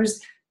world. There's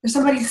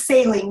somebody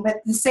sailing, but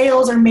the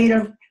sails are made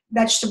of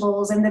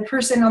vegetables, and the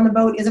person on the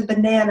boat is a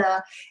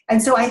banana. And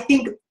so I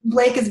think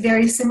Blake is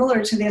very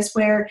similar to this,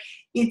 where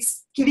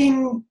it's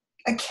giving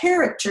a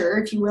character,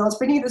 if you will. It's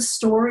bringing the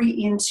story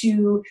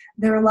into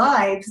their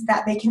lives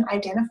that they can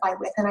identify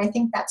with. And I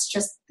think that's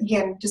just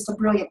a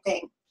brilliant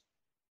thing.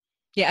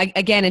 Yeah,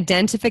 again,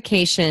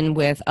 identification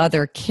with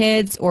other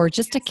kids or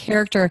just a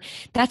character.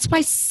 That's why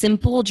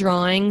simple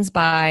drawings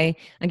by,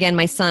 again,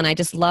 my son, I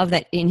just love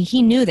that. And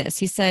he knew this.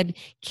 He said,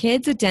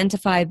 kids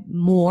identify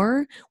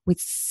more with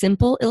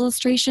simple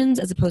illustrations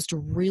as opposed to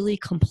really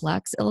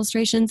complex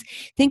illustrations.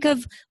 Think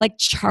of like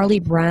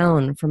Charlie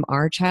Brown from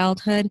our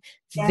childhood.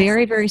 Yes.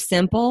 Very, very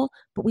simple,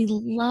 but we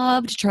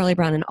loved Charlie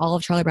Brown and all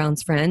of Charlie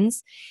Brown's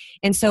friends.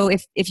 And so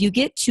if you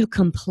get too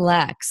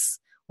complex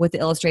with the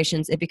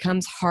illustrations, it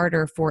becomes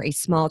harder for a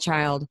small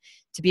child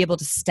to be able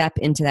to step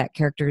into that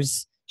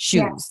character's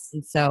shoes. Yes.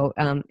 And so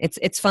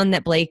it's fun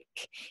that Blake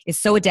is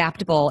so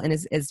adaptable and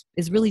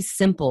is really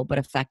simple but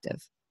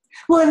effective.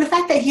 Well, and the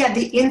fact that he had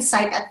the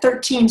insight at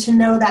 13 to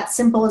know that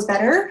simple is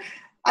better,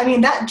 I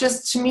mean, that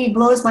just to me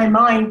blows my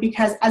mind,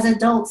 because as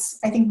adults,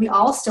 I think we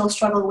all still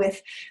struggle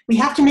with, we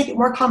have to make it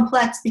more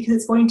complex because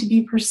it's going to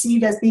be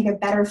perceived as being a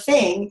better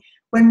thing,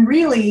 when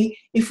really,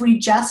 if we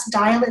just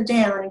dial it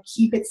down and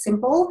keep it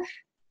simple,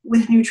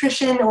 with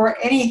nutrition or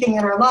anything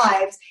in our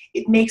lives,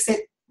 it makes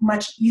it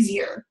much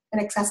easier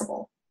and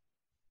accessible.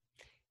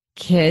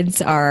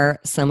 Kids are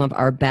some of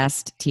our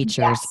best teachers,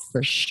 yes,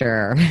 for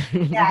sure.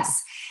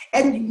 Yes.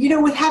 And,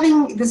 with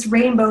having this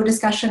rainbow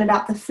discussion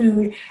about the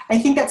food, I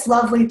think that's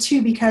lovely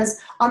too, because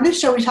on this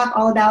show, we talk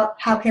all about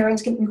how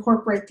parents can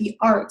incorporate the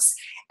arts.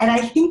 And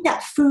I think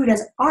that food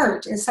as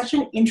art is such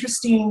an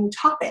interesting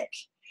topic.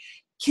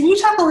 Can you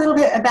talk a little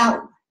bit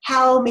about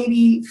how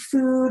maybe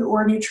food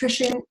or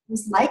nutrition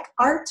is like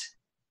art?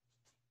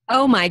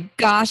 Oh my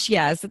gosh,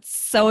 yes. It's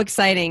so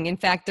exciting. In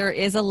fact, there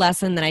is a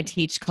lesson that I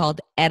teach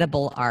called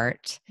edible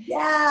art.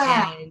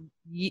 Yeah. And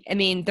I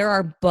mean, there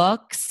are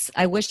books.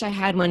 I wish I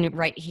had one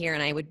right here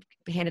and I would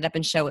hand it up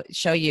and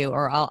show you,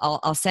 or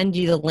I'll send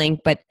you the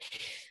link. But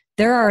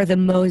there are the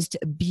most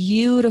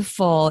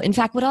beautiful. In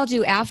fact, what I'll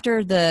do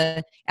after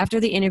the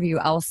interview,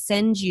 I'll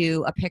send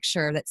you a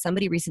picture that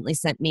somebody recently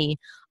sent me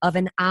of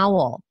an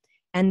owl,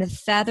 and the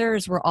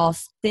feathers were all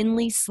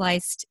thinly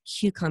sliced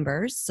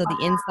cucumbers. So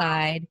the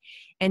inside,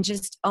 and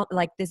just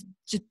like this,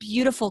 just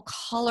beautiful,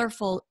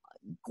 colorful,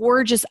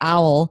 gorgeous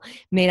owl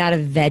made out of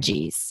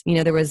veggies. You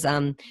know, there was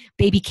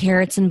baby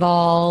carrots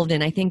involved,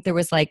 and I think there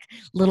was like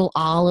little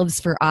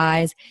olives for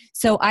eyes.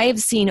 So I have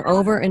seen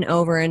over and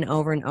over and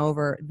over and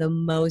over the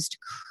most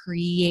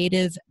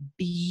creative,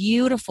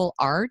 beautiful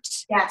art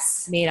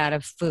Yes. made out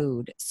of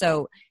food.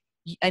 So,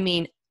 I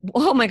mean,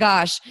 oh my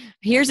gosh,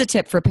 here's a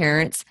tip for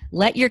parents.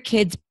 Let your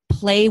kids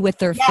play with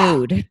their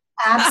food.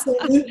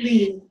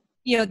 Absolutely.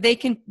 You know, they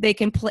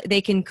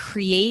can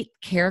create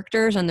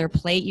characters on their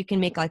plate. You can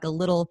make like a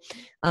little,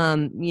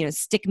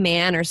 stick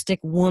man or stick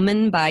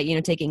woman by,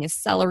 taking a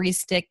celery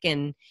stick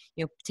and,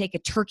 take a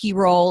turkey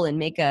roll and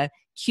make a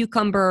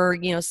cucumber,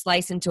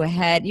 slice into a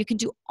head. You can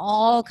do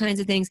all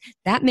kinds of things.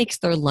 That makes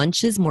their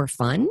lunches more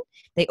fun.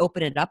 They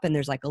open it up and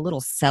there's like a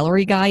little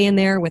celery guy in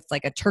there with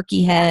like a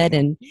turkey head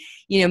and,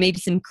 maybe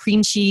some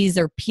cream cheese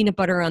or peanut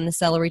butter on the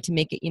celery to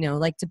make it,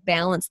 like to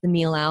balance the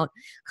meal out.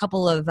 A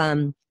couple of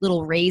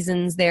little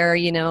raisins there,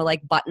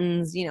 like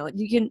buttons,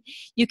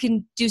 you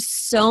can do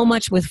so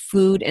much with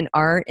food and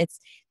art.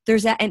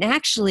 There's that. And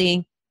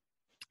actually,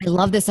 I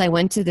love this. I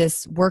went to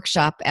this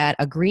workshop at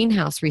a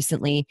greenhouse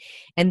recently,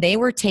 and they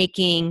were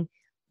taking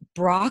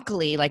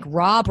broccoli, like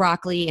raw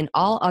broccoli and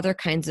all other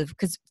kinds of,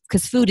 because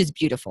food is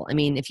beautiful. I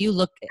mean, if you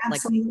look at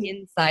like the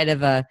inside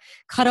of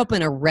cut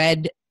open a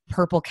red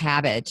purple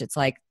cabbage, it's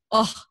like,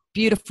 oh,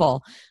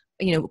 beautiful.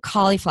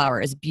 Cauliflower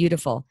is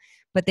beautiful.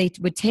 But they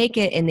would take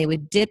it and they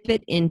would dip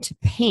it into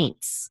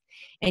paints,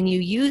 and you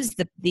use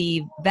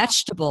the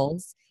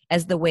vegetables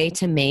as the way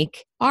to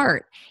make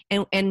art.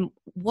 And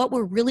what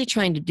we're really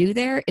trying to do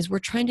there is we're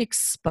trying to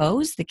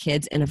expose the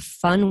kids in a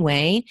fun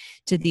way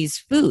to these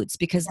foods,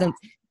 because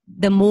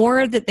the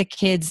more that the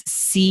kids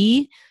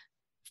see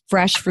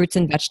fresh fruits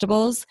and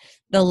vegetables,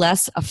 the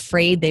less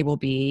afraid they will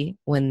be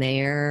when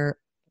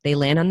they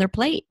land on their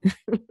plate.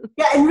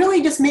 Yeah, and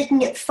really just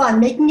making it fun,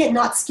 making it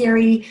not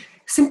scary,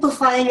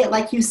 simplifying it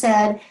like you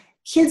said.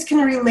 Kids can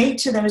relate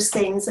to those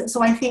things.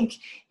 So I think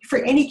for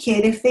any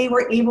kid, if they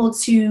were able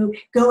to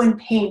go and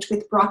paint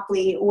with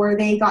broccoli, or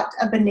they got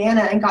a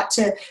banana and got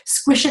to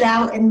squish it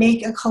out and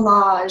make a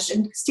collage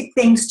and stick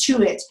things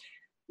to it,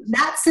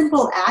 that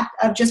simple act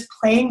of just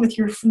playing with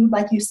your food,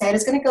 like you said,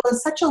 is going to go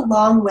such a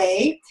long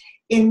way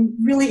in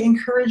really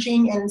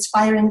encouraging and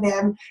inspiring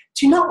them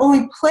to not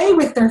only play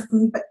with their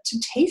food, but to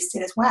taste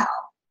it as well.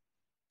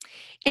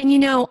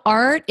 And,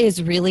 art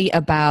is really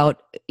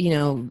about,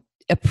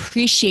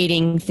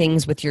 appreciating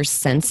things with your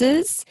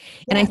senses.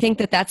 And I think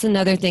that that's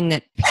another thing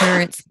that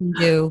parents can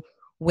do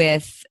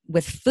with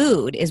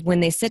food, is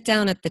when they sit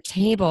down at the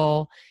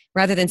table,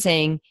 rather than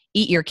saying,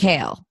 eat your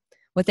kale,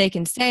 what they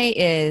can say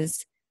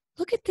is,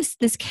 look at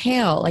this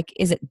kale. Like,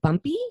 is it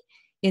bumpy?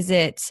 Is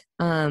it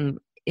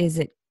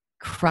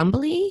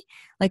crumbly?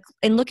 Like,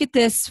 and look at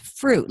this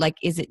fruit. Like,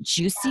 is it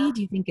juicy?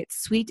 Do you think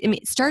it's sweet? I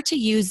mean, start to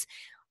use,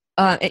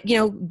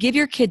 give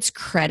your kids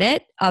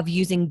credit of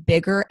using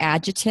bigger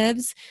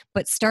adjectives,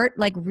 but start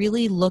like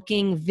really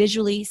looking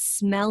visually,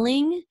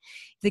 smelling.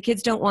 If the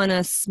kids don't want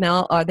to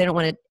smell, or they don't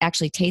want to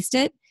actually taste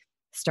it,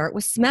 start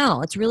with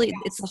smell. It's really,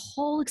 it's the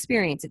whole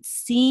experience. It's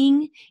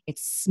seeing,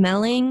 it's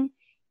smelling,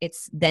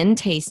 it's then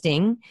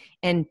tasting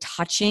and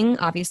touching,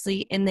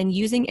 obviously, and then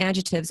using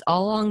adjectives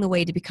all along the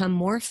way to become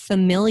more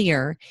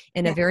familiar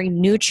in a very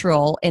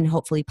neutral and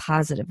hopefully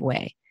positive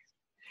way.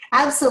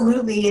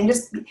 Absolutely. And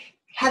just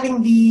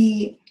having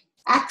the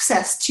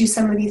access to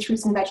some of these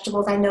fruits and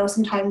vegetables, I know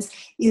sometimes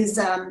is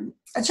a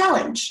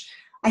challenge.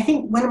 I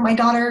think one of my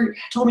daughter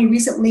told me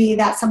recently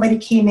that somebody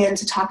came in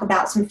to talk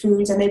about some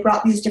foods, and they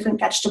brought these different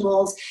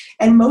vegetables,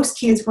 and most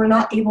kids were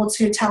not able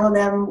to tell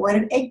them what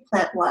an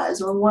eggplant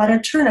was or what a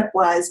turnip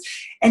was.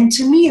 And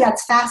to me,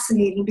 that's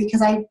fascinating,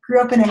 because I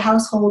grew up in a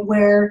household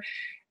where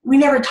we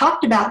never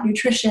talked about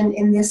nutrition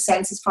in this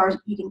sense as far as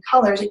eating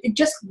colors. It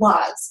just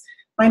was.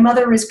 My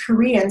mother was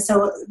Korean,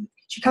 so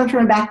she comes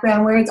from a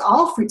background where it's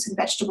all fruits and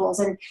vegetables,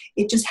 and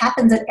it just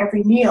happens at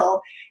every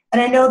meal.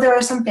 And I know there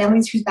are some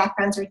families whose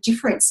backgrounds are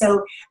different.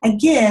 So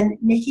again,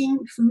 making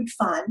food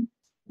fun,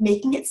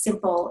 making it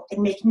simple,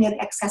 and making it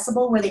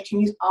accessible where they can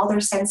use all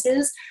their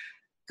senses.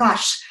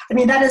 Gosh, I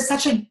mean, that is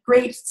such a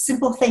great,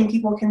 simple thing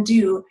people can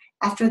do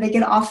after they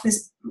get off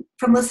this,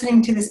 from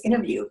listening to this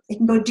interview. They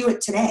can go do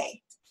it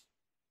today.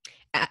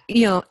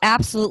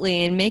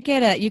 Absolutely. And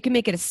you can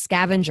make it a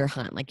scavenger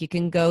hunt. Like you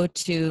can go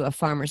to a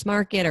farmer's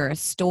market or a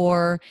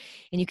store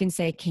and you can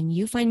say, can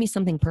you find me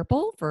something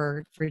purple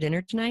for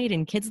dinner tonight?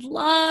 And kids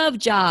love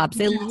jobs.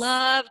 They Yes.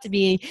 love to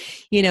be,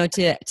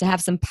 to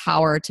have some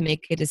power to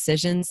make a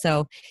decision.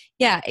 So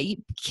yeah,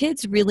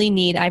 kids really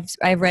need,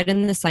 I've read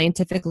in the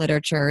scientific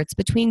literature, it's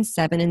between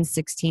 7 and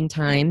 16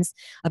 times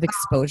of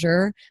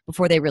exposure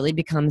before they really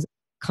become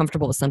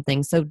comfortable with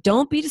something. So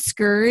don't be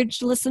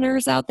discouraged,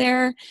 listeners out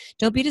there.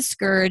 Don't be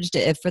discouraged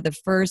if for the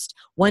first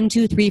 1,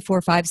 2, 3,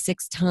 4, 5,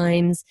 6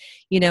 times,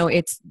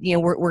 it's,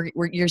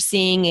 you're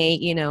seeing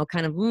a,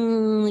 kind of,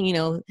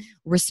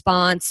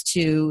 response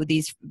to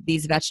these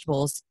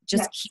vegetables.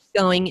 Just Yes. keep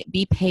going,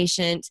 be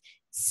patient,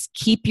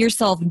 keep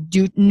yourself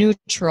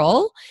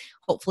neutral,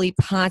 hopefully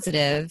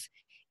positive.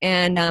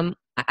 And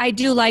I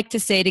do like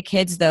to say to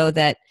kids though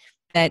that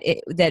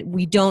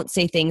we don't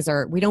say things,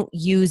 or we don't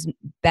use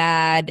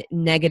bad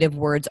negative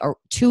words or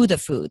to the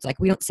foods.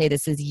 Like we don't say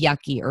this is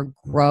yucky or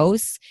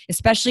gross,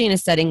 especially in a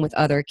setting with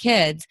other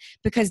kids,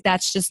 because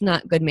that's just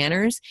not good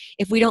manners.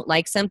 If we don't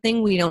like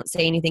something, we don't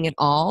say anything at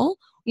all.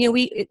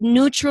 We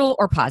neutral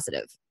or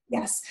positive.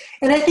 Yes.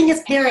 And I think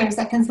as parents,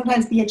 that can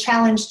sometimes be a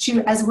challenge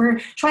too, as we're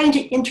trying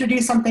to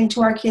introduce something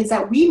to our kids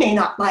that we may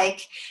not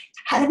like.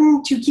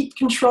 Having to keep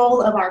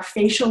control of our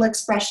facial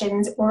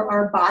expressions or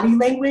our body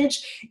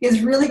language is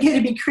really going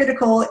to be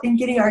critical in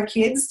getting our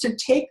kids to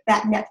take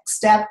that next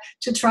step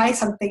to try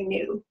something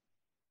new.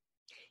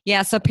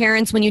 Yeah, so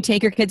parents, when you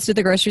take your kids to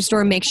the grocery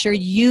store, make sure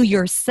you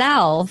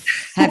yourself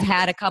have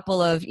had a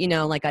couple of,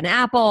 like an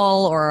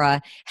apple or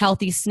a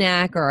healthy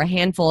snack or a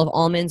handful of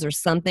almonds or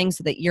something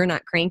so that you're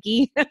not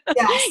cranky.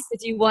 Yes.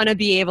 Because you want to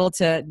be able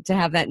to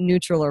have that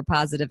neutral or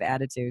positive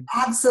attitude.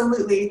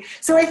 Absolutely.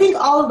 So I think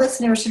all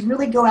listeners should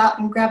really go out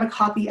and grab a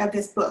copy of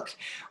this book.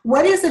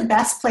 What is the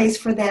best place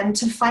for them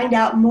to find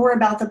out more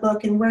about the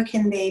book, and where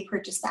can they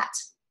purchase that?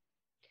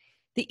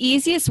 The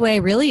easiest way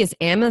really is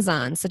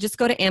Amazon. So just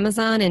go to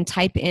Amazon and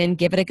type in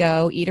Give It a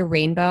Go, Eat a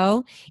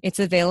Rainbow. It's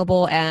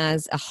available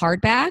as a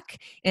hardback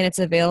and it's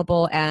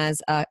available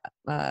as a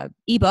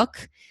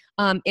ebook.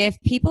 If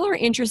people are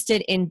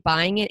interested in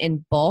buying it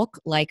in bulk,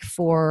 like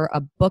for a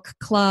book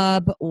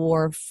club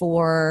or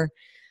for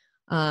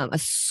a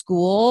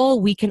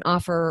school, we can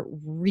offer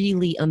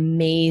really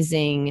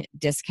amazing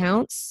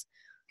discounts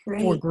for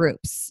Great.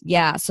 groups.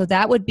 Yeah. So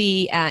that would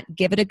be at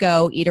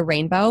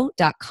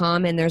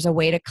giveitago.eatarainbow.com. And there's a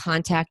way to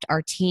contact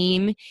our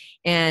team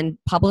and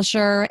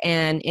publisher.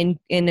 And in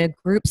a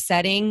group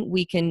setting,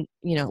 we can,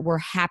 we're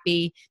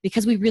happy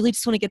because we really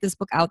just want to get this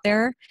book out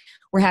there.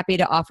 We're happy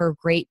to offer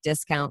great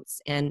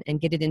discounts and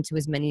get it into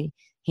as many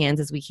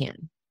hands as we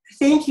can.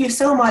 Thank you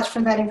so much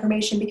for that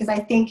information, because I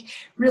think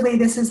really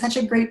this is such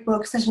a great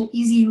book, such an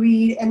easy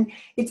read, and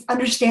it's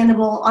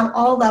understandable on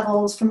all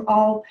levels from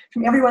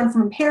everyone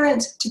from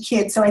parent to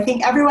kids. So I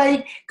think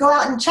everybody go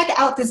out and check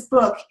out this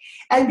book.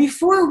 And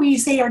before we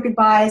say our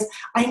goodbyes,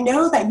 I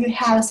know that you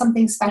have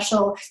something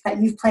special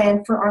that you've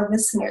planned for our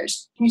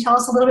listeners. Can you tell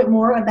us a little bit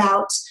more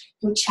about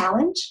your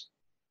challenge?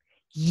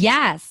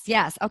 Yes.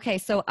 Okay.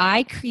 So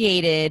I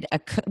created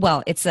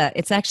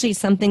it's actually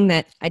something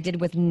that I did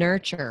with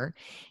Nurture,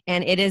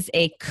 and it is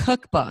a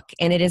cookbook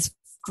and it is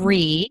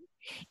free,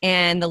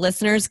 and the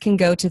listeners can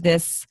go to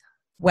this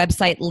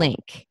website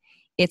link.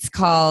 It's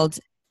called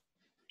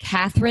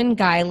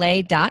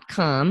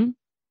KathrynKemp-Guylay.com.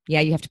 Yeah,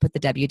 you have to put the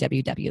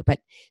www, but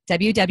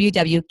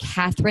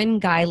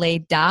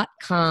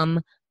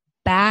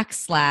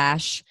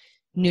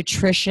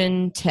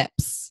www.KathrynKemp-Guylay.com/nutrition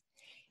tips.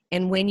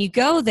 And when you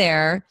go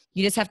there,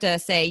 you just have to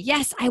say,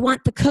 yes, I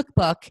want the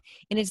cookbook.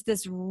 And it's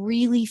this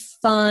really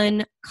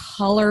fun,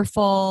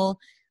 colorful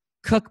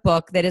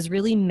cookbook that is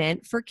really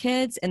meant for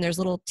kids. And there's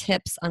little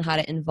tips on how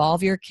to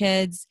involve your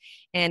kids.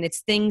 And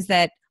it's things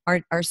that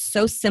are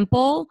so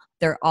simple.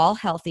 They're all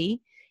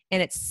healthy.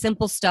 And it's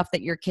simple stuff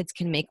that your kids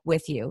can make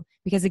with you.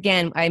 Because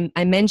again,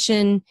 I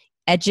mentioned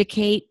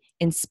educate,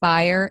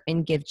 inspire,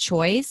 and give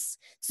choice.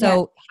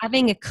 So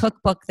having a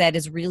cookbook that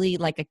is really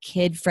like a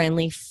kid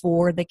friendly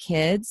for the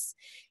kids,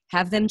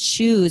 have them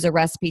choose a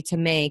recipe to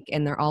make,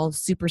 and they're all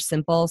super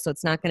simple. So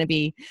it's not going to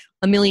be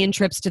a million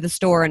trips to the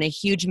store and a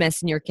huge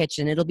mess in your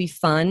kitchen. It'll be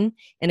fun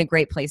and a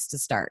great place to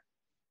start.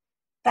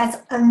 That's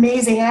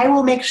amazing. I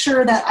will make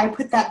sure that I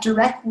put that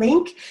direct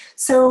link.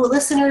 So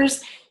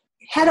listeners,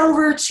 head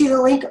over to the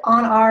link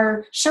on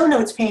our show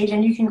notes page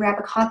and you can grab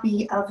a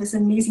copy of this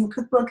amazing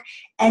cookbook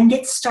and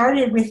get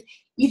started with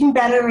eating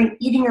better and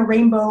eating a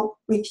rainbow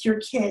with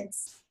your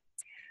kids.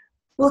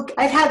 Well,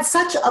 I've had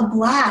such a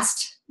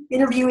blast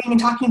interviewing and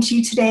talking to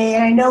you today,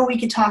 and I know we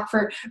could talk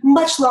for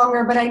much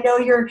longer, but I know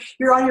you're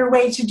on your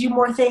way to do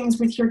more things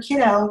with your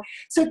kiddo.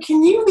 So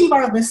can you leave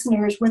our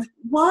listeners with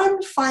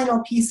one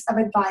final piece of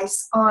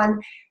advice on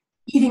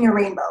eating a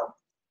rainbow?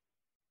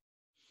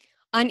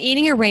 On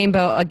eating a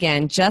rainbow,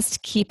 again,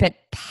 just keep it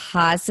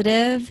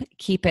positive,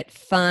 keep it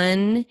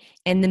fun,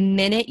 and the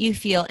minute you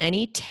feel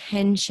any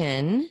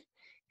tension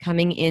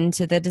coming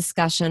into the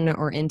discussion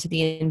or into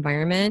the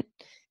environment,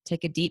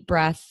 take a deep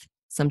breath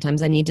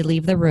Sometimes I need to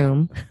leave the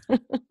room.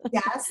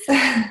 Yes.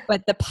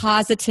 But the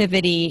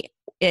positivity,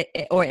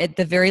 or at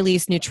the very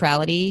least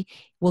neutrality,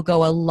 will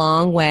go a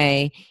long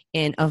way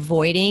in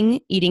avoiding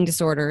eating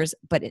disorders.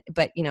 But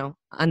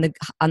on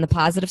the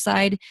positive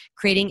side,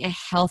 creating a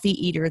healthy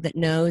eater that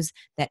knows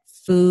that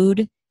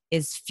food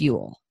is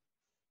fuel.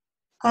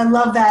 I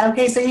love that.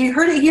 Okay, so you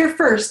heard it here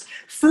first.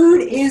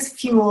 Food is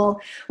fuel.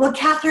 Well,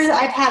 Kathryn,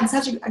 I've had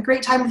such a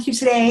great time with you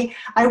today.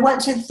 I want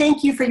to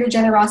thank you for your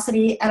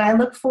generosity, and I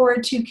look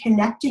forward to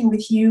connecting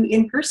with you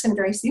in person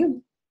very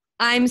soon.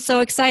 I'm so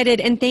excited,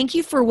 and thank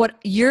you for what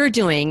you're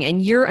doing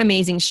and your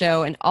amazing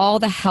show and all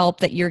the help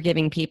that you're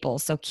giving people.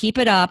 So keep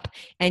it up,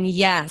 and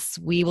yes,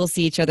 we will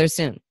see each other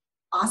soon.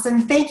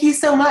 Awesome. Thank you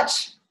so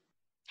much.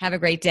 Have a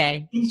great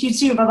day. You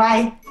too.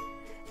 Bye-bye.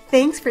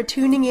 Thanks for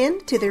tuning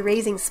in to the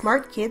Raising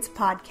Smart Kids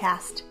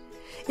podcast.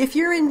 If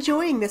you're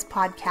enjoying this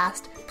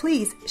podcast,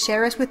 please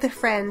share us with a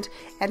friend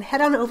and head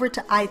on over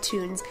to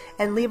iTunes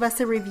and leave us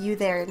a review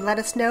there and let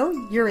us know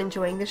you're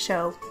enjoying the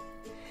show.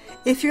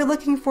 If you're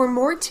looking for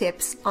more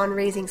tips on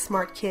raising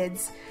smart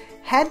kids,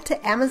 head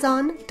to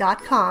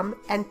Amazon.com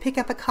and pick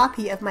up a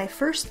copy of my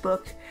first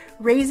book,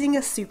 Raising a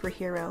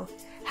Superhero: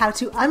 How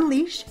to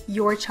Unleash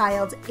Your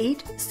Child's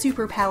 8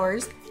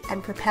 Superpowers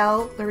and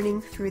Propel Learning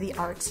Through the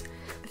Arts.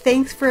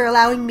 Thanks for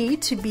allowing me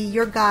to be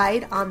your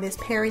guide on this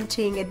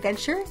parenting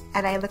adventure,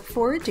 and I look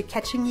forward to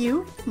catching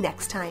you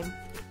next time.